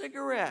smoking a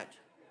cigarette.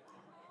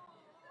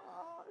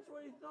 Oh, that's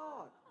what he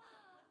thought.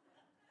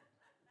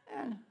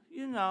 And,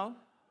 you know,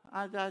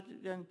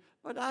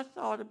 but I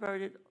thought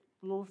about it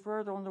a little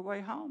further on the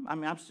way home. I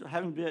mean, I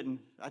haven't bitten.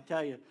 I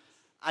tell you,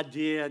 I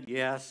did,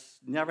 yes,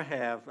 never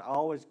have. I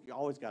always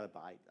got a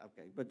bite.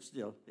 Okay, but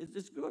still,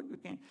 it's good. We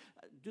can't.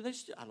 Do they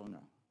still? I don't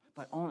know.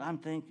 But I'm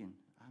thinking,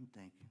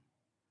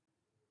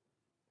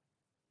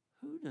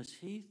 who does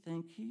he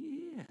think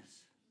he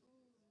is?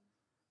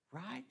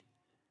 Right?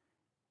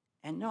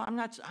 And no, I'm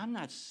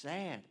not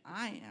sad.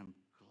 I am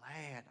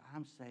glad.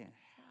 I'm saying,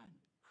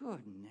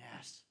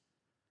 goodness,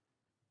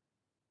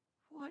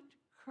 what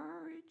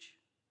courage.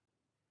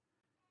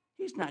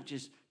 He's not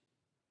just,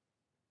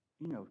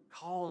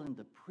 calling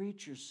the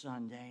preacher's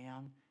son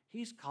down.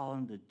 He's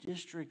calling the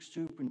district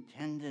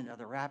superintendent of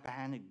the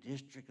Rappahannock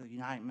District of the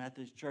United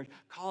Methodist Church,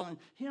 calling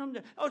him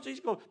to, so he's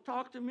going to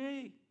talk to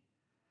me.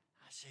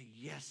 I say,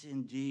 yes,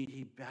 indeed,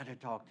 he better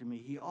talk to me.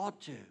 He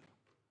ought to.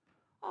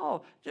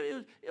 Oh,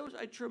 it was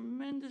a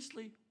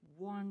tremendously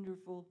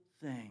wonderful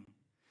thing.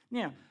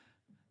 Now,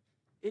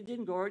 it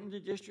didn't go out in the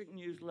district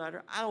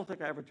newsletter. I don't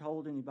think I ever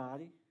told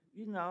anybody,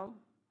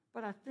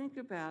 but I think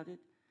about it,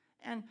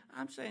 and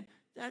I'm saying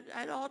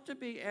that ought to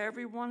be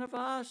every one of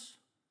us.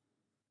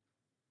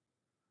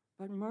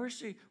 But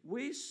mercy,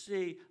 we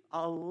see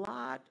a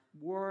lot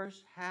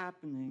worse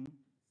happening,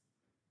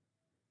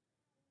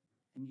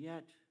 and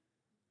yet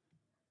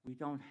we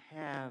don't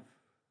have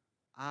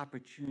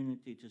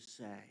opportunity to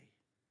say,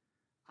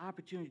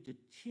 opportunity to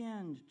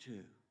tend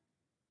to.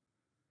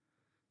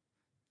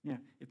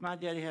 If my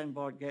daddy hadn't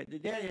bought gas, the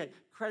daddy had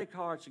credit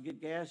cards to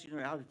get gas,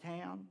 out of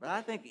town. But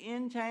I think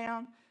in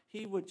town,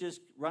 he would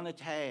just run a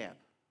tab.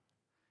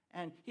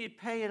 And he'd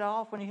pay it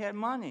off when he had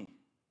money.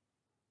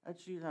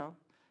 That's,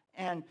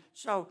 And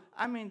so,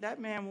 that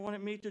man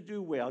wanted me to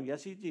do well.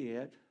 Yes, he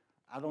did.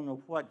 I don't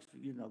know what,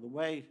 the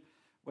way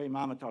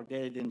Mama talked,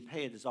 Daddy didn't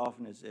pay it as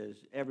often as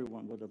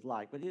everyone would have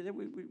liked. But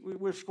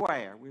we're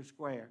square. We're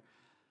square.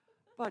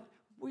 But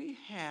we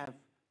have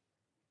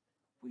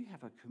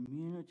a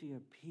community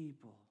of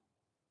people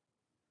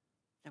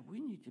that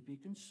we need to be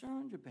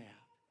concerned about.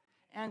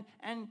 And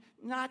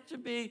not to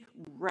be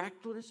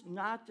reckless,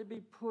 not to be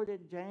put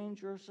in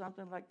danger or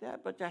something like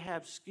that, but to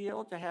have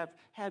skill, to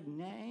have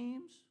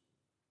names.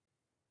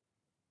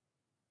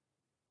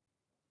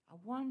 I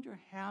wonder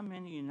how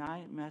many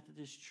United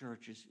Methodist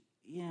churches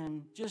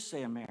in, just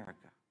say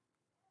America,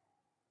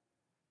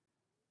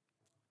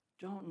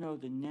 don't know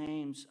the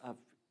names of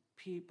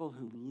people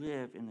who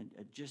live in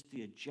just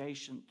the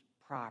adjacent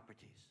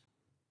properties.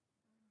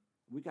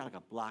 We got like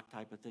a block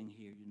type of thing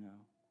here, you know.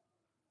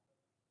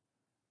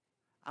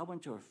 I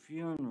went to a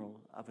funeral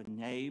of a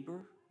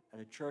neighbor at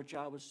a church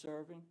I was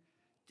serving.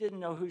 Didn't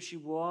know who she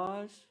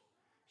was.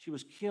 She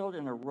was killed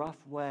in a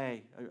rough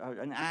way,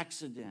 an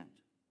accident.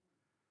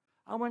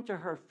 I went to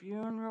her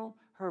funeral.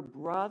 Her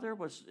brother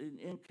was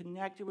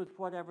connected with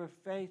whatever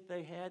faith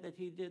they had that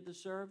he did the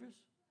service.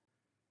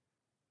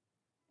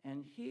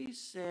 And he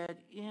said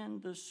in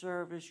the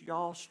service,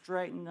 y'all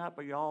straighten up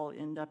or y'all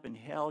end up in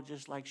hell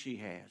just like she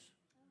has.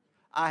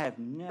 I have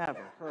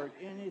never heard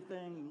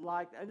anything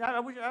like that.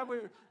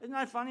 Isn't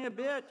that funny a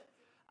bit?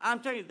 I'm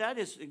telling you, that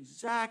is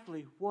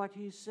exactly what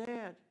he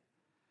said.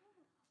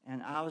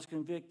 And I was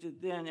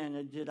convicted then.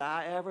 And did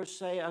I ever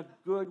say a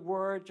good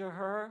word to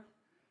her?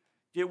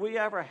 Did we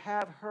ever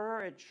have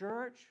her at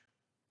church?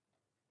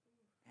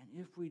 And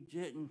if we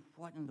didn't,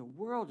 what in the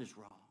world is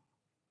wrong?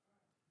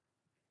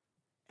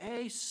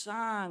 A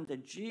sign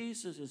that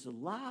Jesus is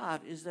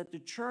alive is that the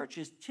church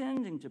is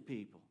tending to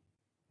people.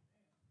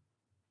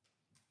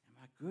 And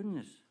my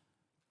goodness,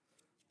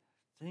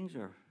 things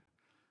are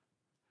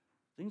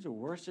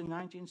worse than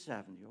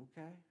 1970,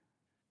 okay?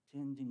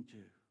 Tending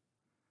to,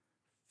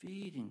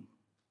 feeding.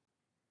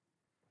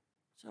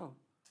 So,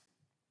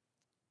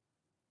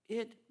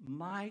 it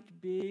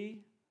might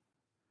be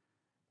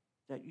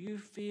that you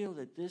feel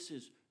that this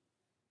is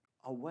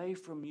away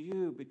from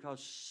you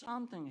because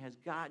something has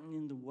gotten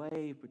in the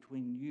way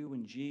between you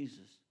and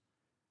Jesus.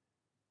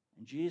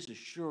 And Jesus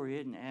sure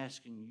isn't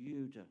asking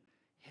you to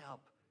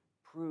help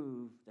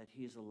prove that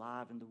he's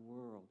alive in the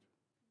world.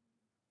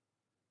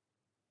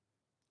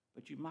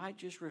 But you might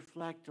just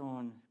reflect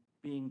on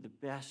being the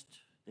best,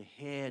 the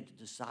head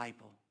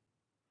disciple,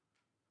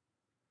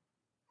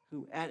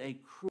 who at a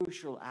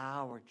crucial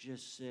hour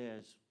just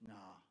says, no,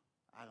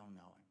 I don't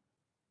know him.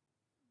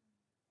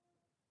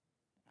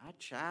 I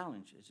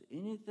challenge, is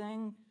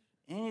anything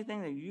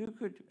that you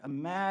could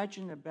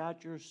imagine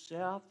about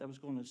yourself that was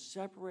going to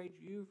separate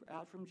you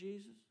out from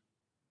Jesus?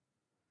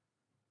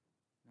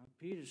 Now,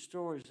 Peter's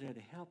story is there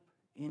to help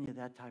any of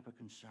that type of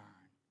concern.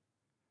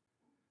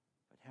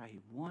 But how he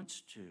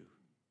wants to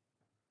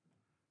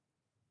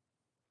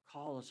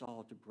call us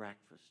all to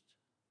breakfast.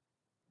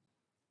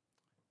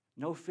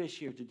 No fish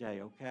here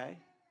today, okay?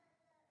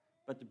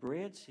 But the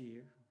bread's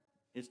here.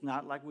 It's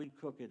not like we'd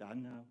cook it, I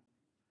know.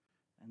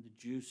 And the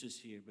juice is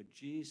here, but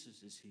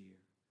Jesus is here.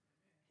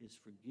 His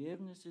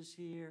forgiveness is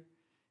here.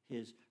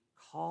 His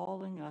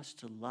calling us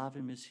to love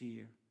him is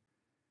here.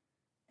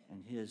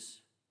 And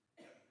his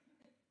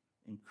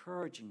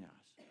encouraging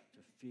us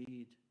to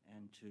feed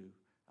and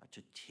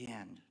to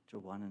tend to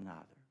one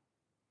another.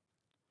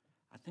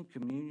 I think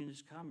communion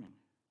is coming.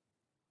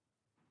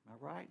 Am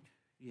I right?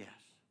 Yes.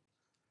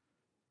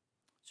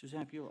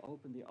 Suzanne, if you'll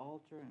open the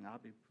altar, and I'll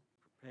be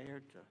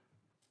prepared to.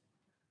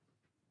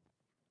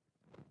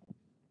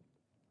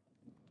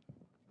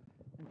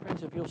 And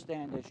friends, if you'll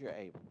stand as you're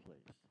able,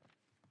 please.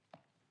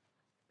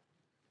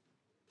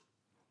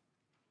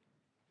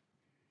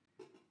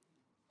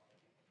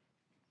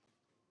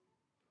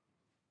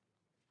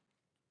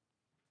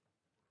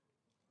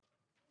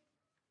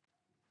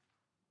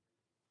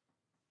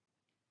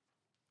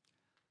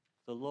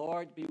 The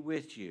Lord be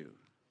with you.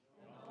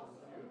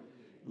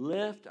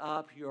 Lift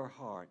up your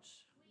hearts.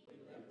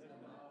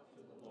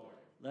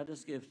 Let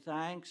us give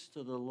thanks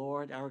to the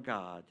Lord our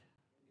God.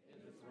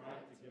 It is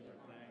right to give him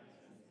thanks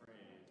and praise.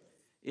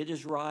 It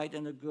is right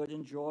and a good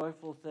and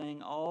joyful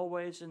thing,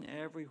 always and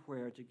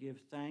everywhere, to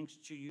give thanks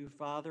to you,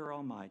 Father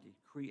Almighty,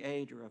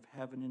 creator of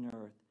heaven and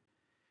earth.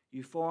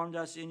 You formed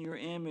us in your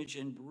image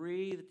and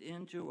breathed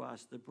into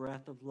us the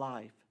breath of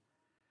life.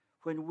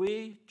 When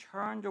we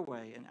turned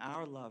away and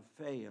our love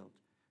failed,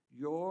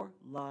 your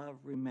love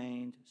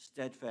remained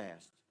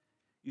steadfast.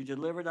 You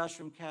delivered us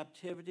from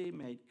captivity,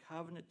 made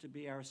covenant to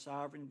be our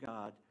sovereign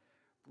God,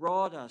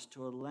 brought us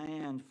to a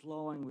land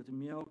flowing with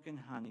milk and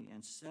honey,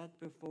 and set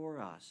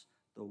before us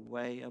the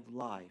way of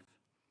life.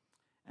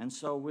 And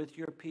so with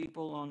your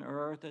people on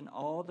earth and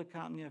all the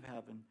company of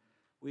heaven,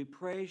 we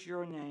praise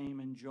your name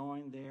and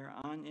join their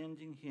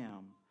unending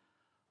hymn.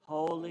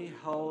 Holy,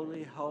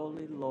 holy,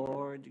 holy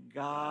Lord,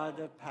 God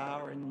of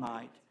power and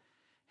might,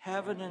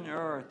 heaven and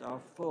earth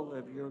are full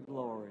of your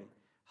glory.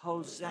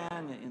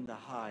 Hosanna in the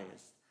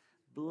highest.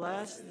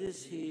 Blessed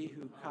is he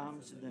who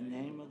comes in the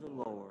name of the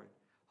Lord.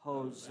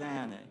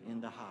 Hosanna in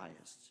the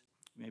highest.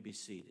 You may be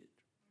seated.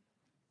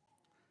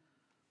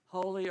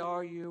 Holy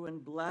are you,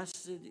 and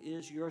blessed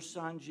is your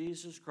Son,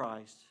 Jesus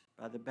Christ.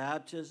 By the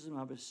baptism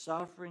of his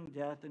suffering,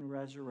 death, and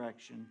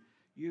resurrection,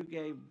 you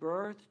gave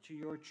birth to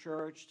your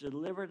church,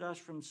 delivered us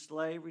from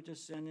slavery to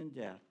sin and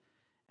death,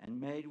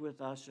 and made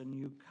with us a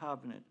new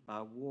covenant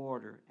by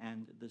water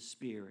and the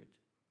Spirit.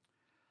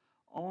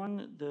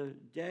 On the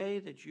day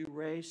that you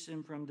raised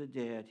him from the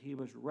dead, he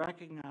was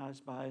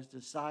recognized by his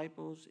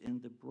disciples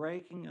in the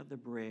breaking of the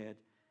bread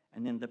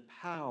and in the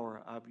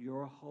power of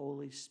your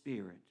Holy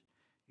Spirit.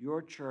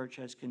 Your church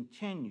has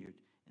continued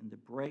in the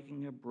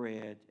breaking of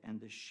bread and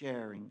the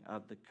sharing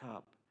of the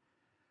cup.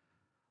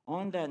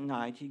 On that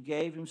night, he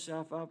gave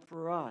himself up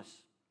for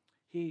us.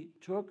 He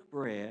took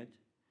bread,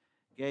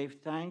 gave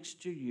thanks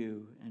to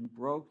you, and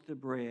broke the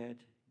bread,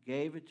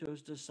 gave it to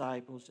his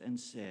disciples, and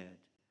said,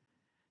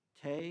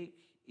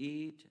 "Take,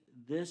 eat,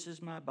 this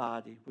is my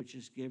body, which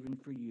is given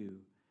for you.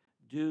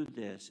 Do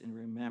this in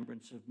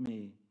remembrance of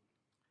me."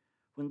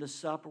 When the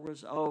supper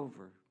was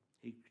over,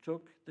 he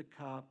took the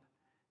cup,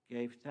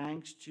 gave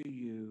thanks to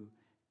you,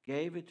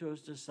 gave it to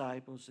his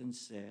disciples, and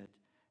said,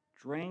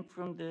 "Drink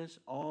from this,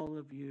 all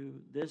of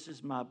you. This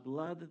is my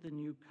blood of the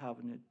new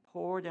covenant,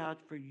 poured out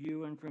for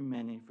you and for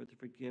many for the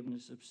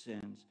forgiveness of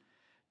sins.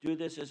 Do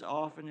this as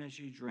often as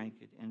you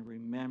drink it in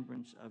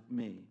remembrance of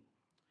me."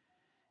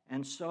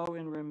 And so,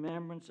 in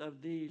remembrance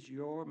of these,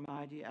 your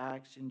mighty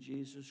acts in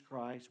Jesus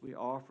Christ, we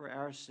offer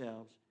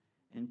ourselves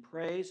in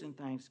praise and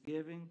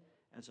thanksgiving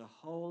as a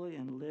holy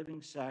and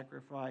living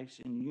sacrifice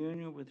in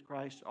union with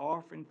Christ's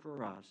offering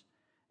for us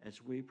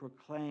as we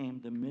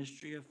proclaim the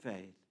mystery of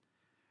faith.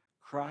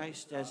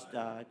 Christ has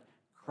died.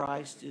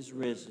 Christ is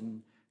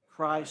risen.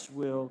 Christ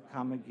will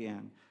come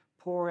again.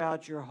 Pour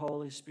out your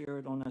Holy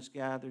Spirit on us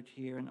gathered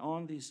here and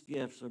on these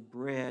gifts of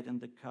bread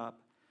and the cup.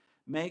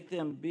 Make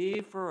them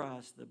be for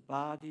us the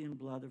body and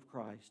blood of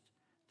Christ,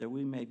 that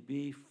we may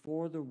be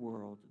for the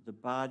world the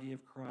body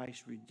of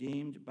Christ,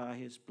 redeemed by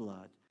his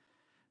blood.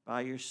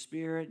 By your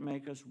Spirit,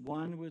 make us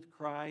one with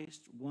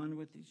Christ, one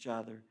with each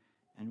other,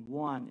 and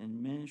one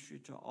in ministry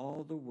to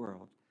all the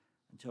world,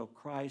 until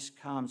Christ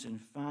comes in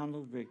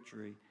final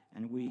victory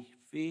and we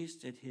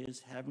feast at his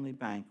heavenly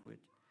banquet.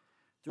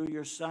 Through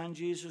your Son,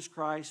 Jesus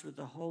Christ, with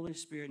the Holy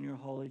Spirit in your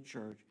holy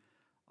church,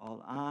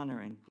 all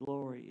honor and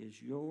glory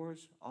is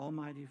yours,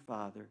 Almighty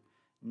Father,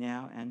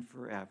 now and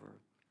forever.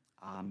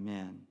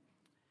 Amen.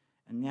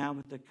 And now,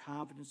 with the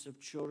confidence of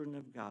children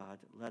of God,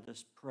 let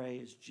us pray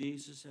as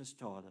Jesus has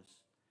taught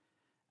us.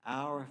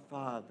 Our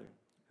Father,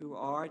 who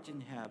art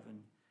in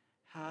heaven,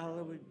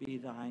 hallowed be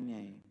thy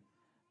name.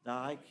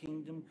 Thy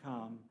kingdom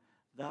come,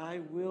 thy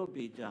will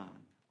be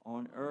done,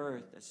 on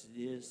earth as it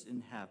is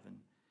in heaven.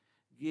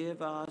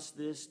 Give us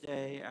this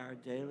day our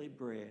daily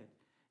bread,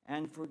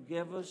 and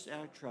forgive us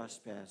our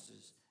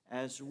trespasses,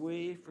 as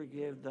we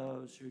forgive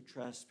those who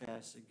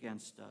trespass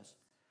against us.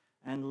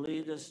 And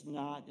lead us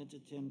not into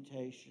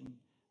temptation,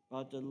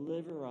 but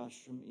deliver us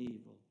from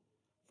evil.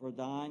 For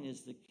thine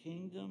is the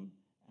kingdom,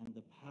 and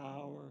the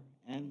power,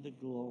 and the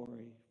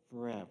glory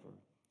forever.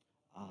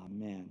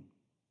 Amen.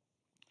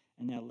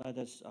 And now let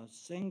us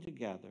sing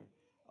together,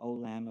 O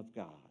Lamb of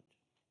God.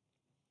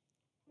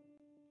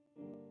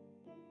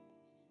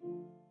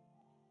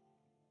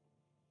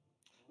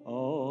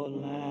 O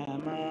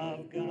Lamb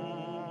of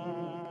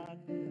God,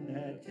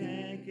 that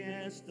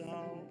takest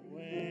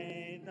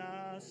away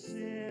the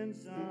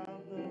sins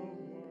of the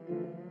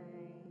world,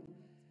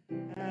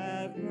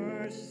 have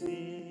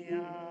mercy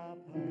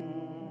upon us.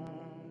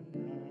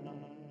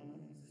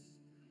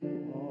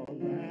 O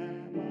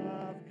Lamb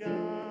of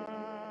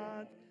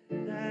God,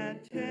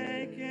 that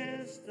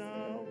takest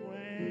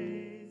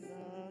away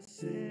the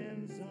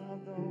sins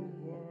of the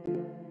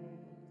world,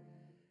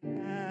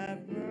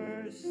 have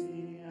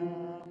mercy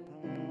upon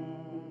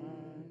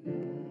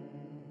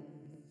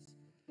us.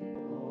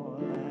 O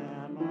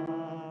Lamb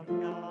of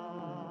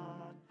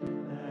God,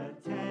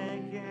 that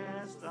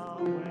takest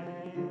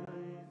away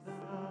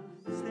the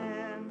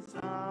sins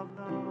of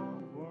the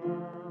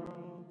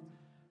world,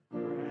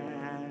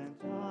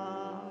 grant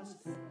us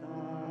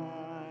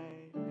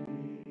thy peace.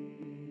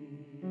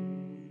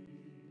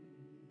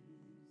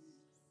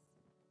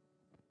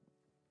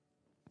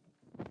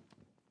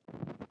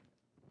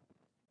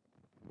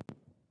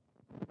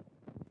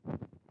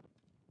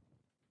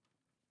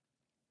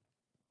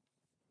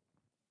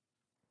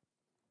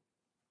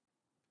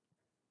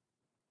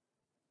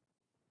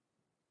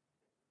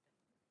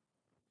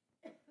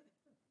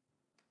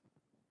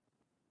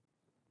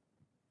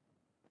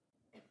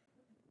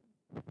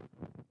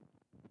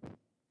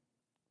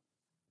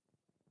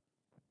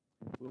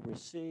 We'll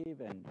receive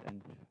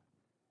and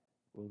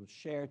we'll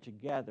share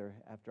together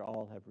after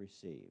all have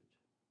received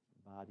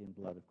the body and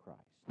blood of Christ.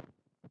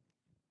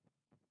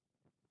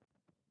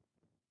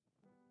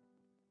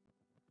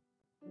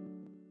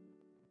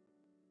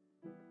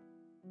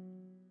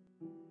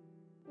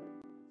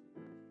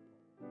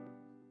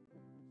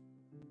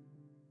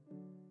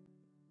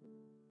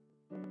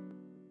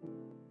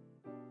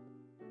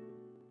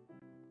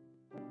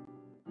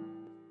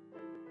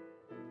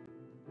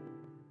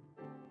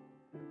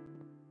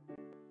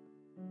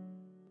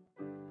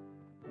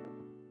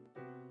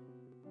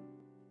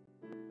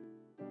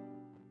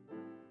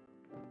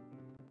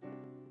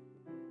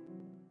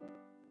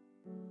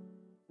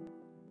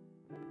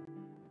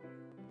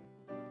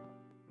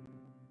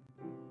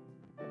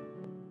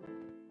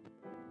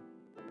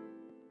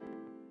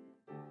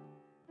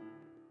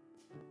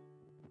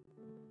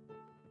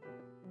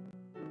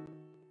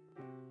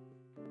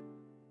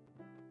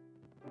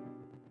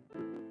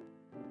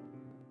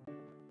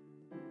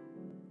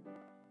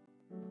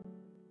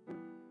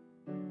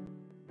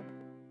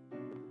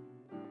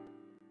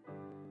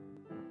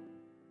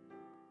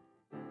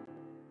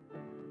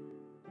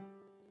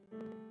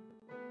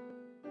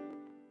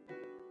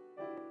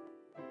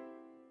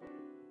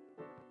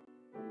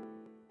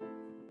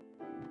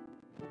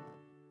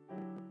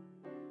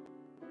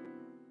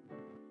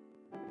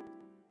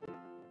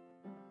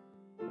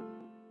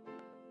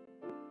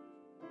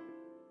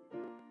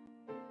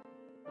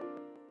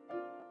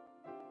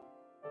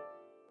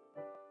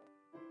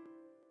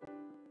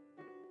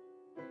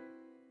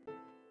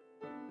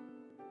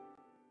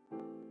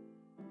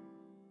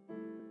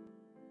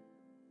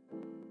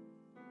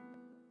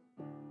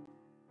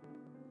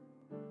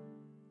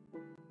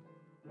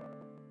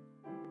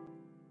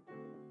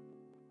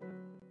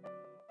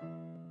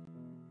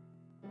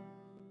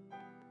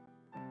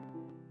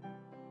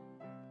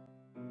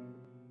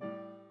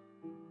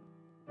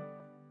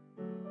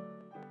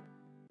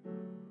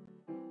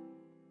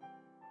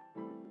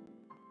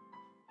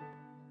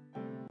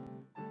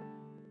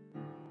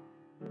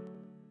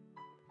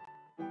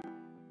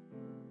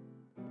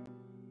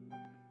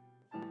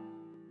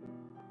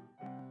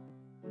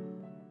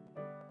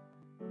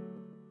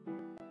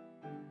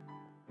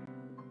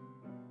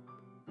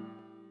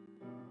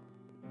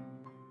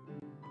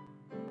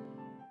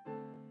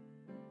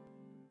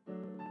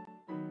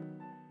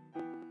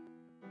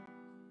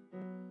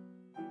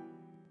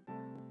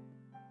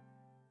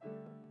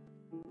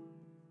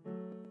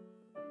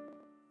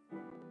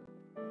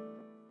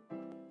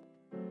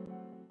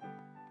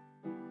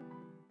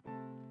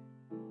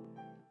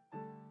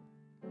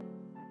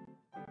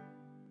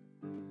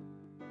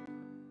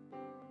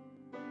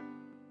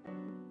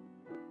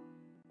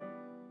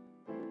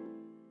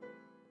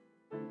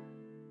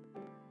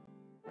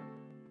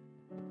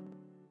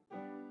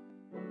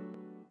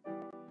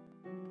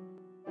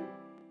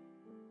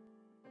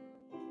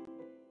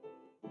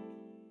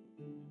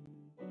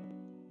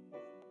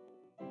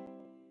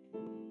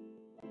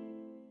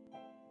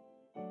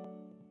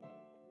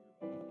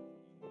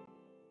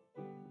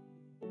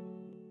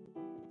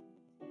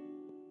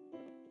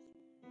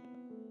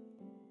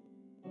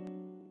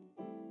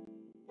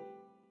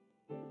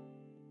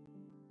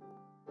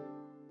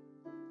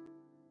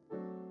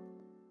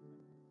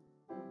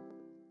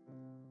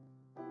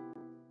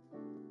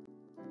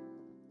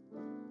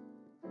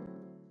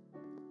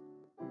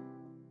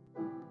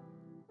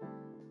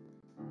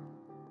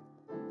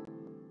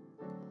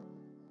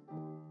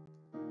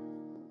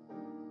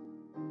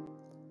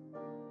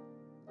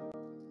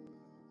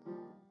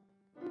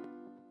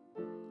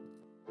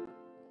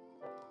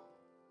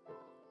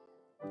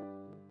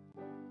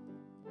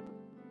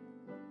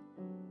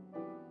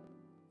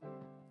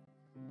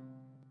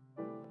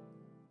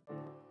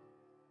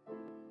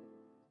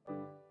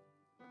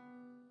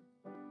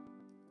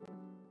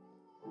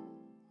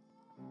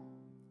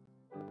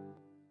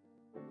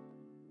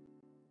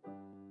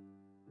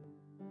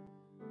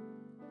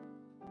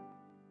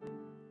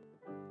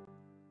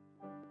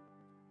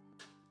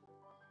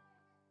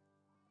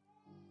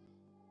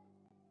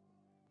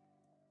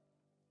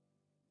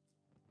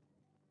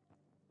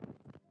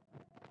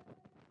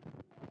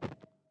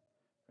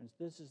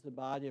 This is the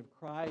body of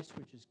Christ,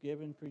 which is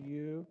given for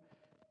you.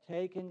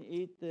 Take and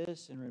eat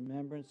this in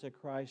remembrance that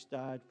Christ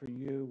died for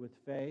you with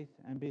faith,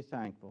 and be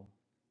thankful.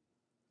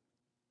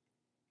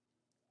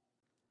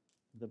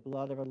 The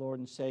blood of our Lord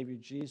and Savior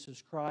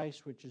Jesus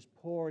Christ, which is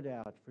poured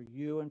out for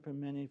you and for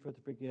many for the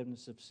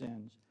forgiveness of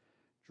sins.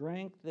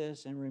 Drink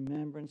this in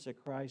remembrance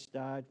that Christ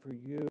died for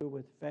you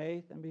with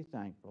faith, and be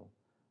thankful.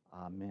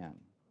 Amen.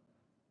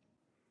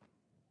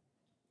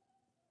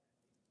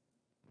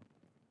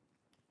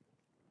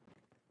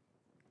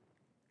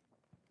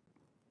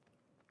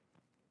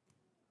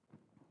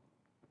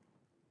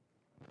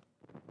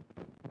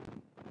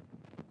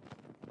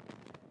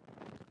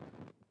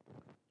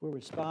 We'll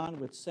respond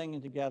with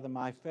singing together,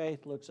 My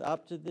Faith Looks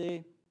Up to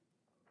Thee.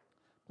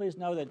 Please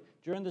know that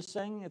during the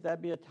singing, if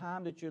that be a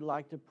time that you'd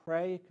like to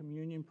pray,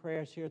 communion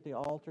prayers here at the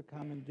altar,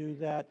 come and do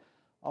that.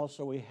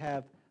 Also, we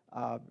have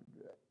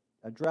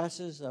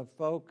addresses of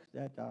folk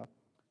that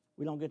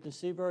we don't get to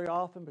see very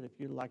often, but if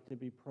you'd like to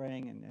be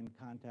praying and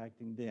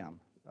contacting them,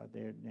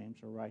 their names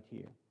are right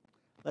here.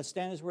 Let's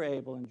stand as we're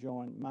able and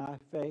join My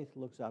Faith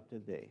Looks Up to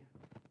Thee.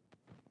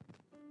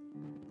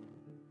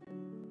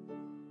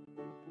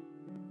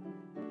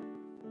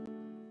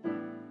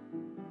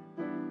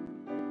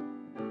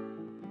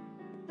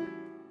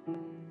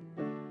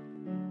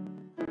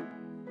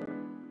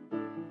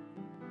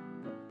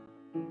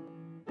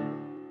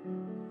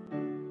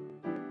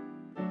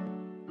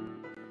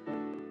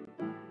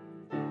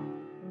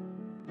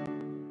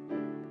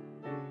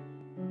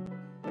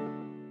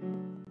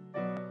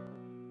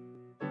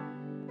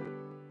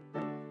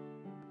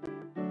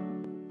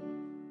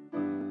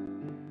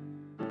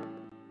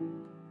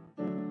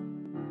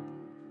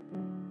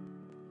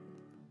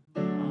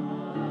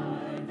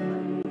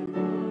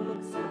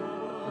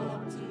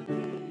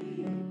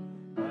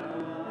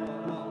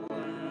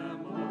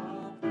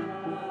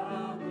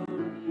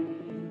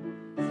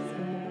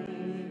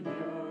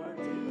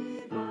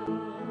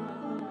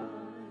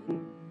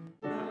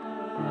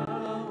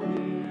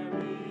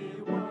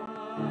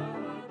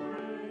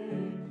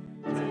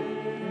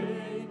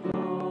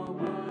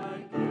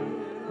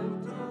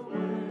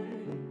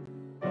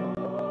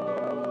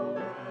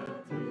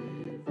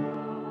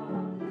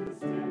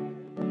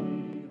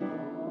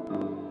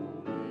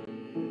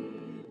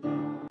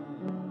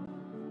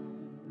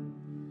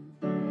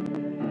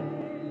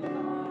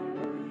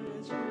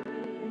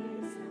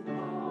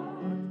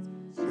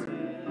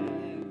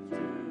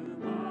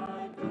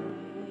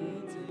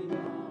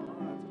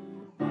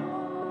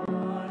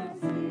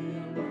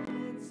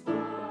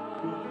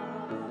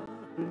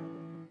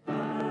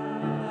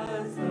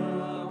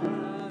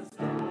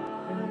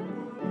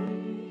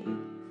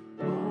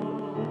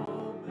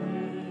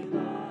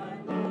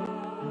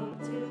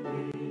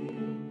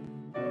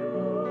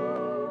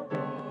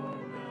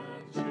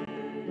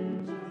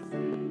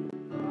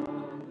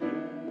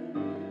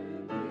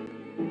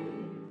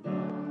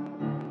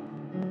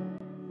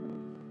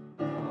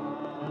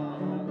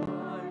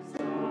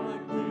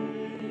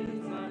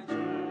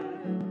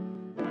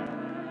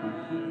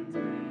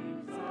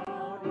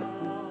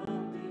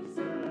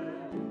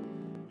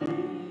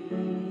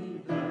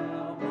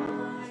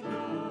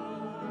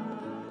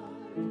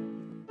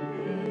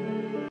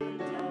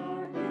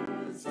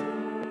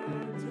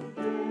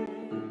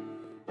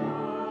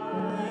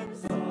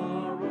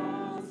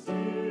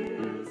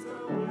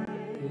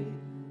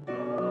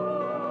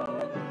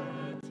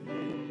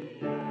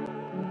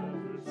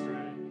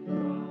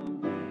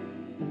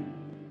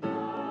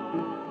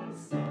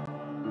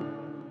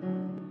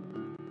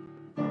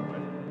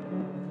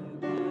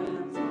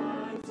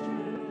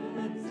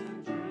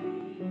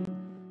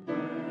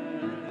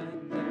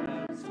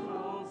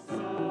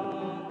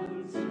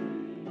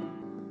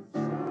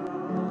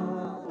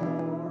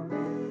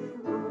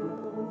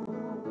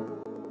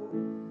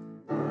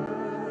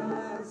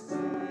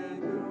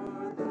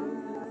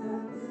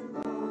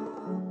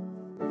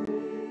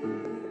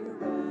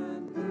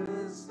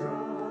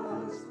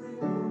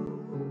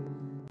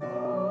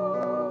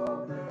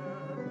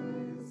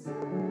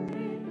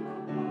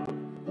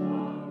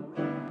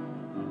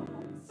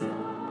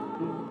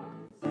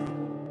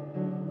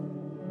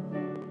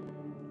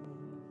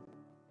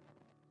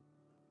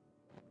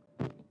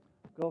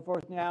 Go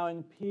forth now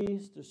in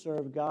peace to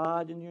serve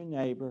God and your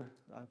neighbor,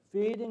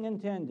 feeding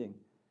and tending.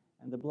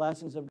 And the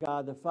blessings of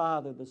God the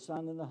Father, the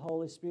Son, and the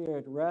Holy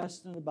Spirit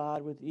rest and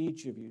abide with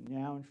each of you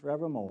now and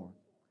forevermore.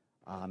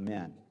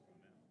 Amen.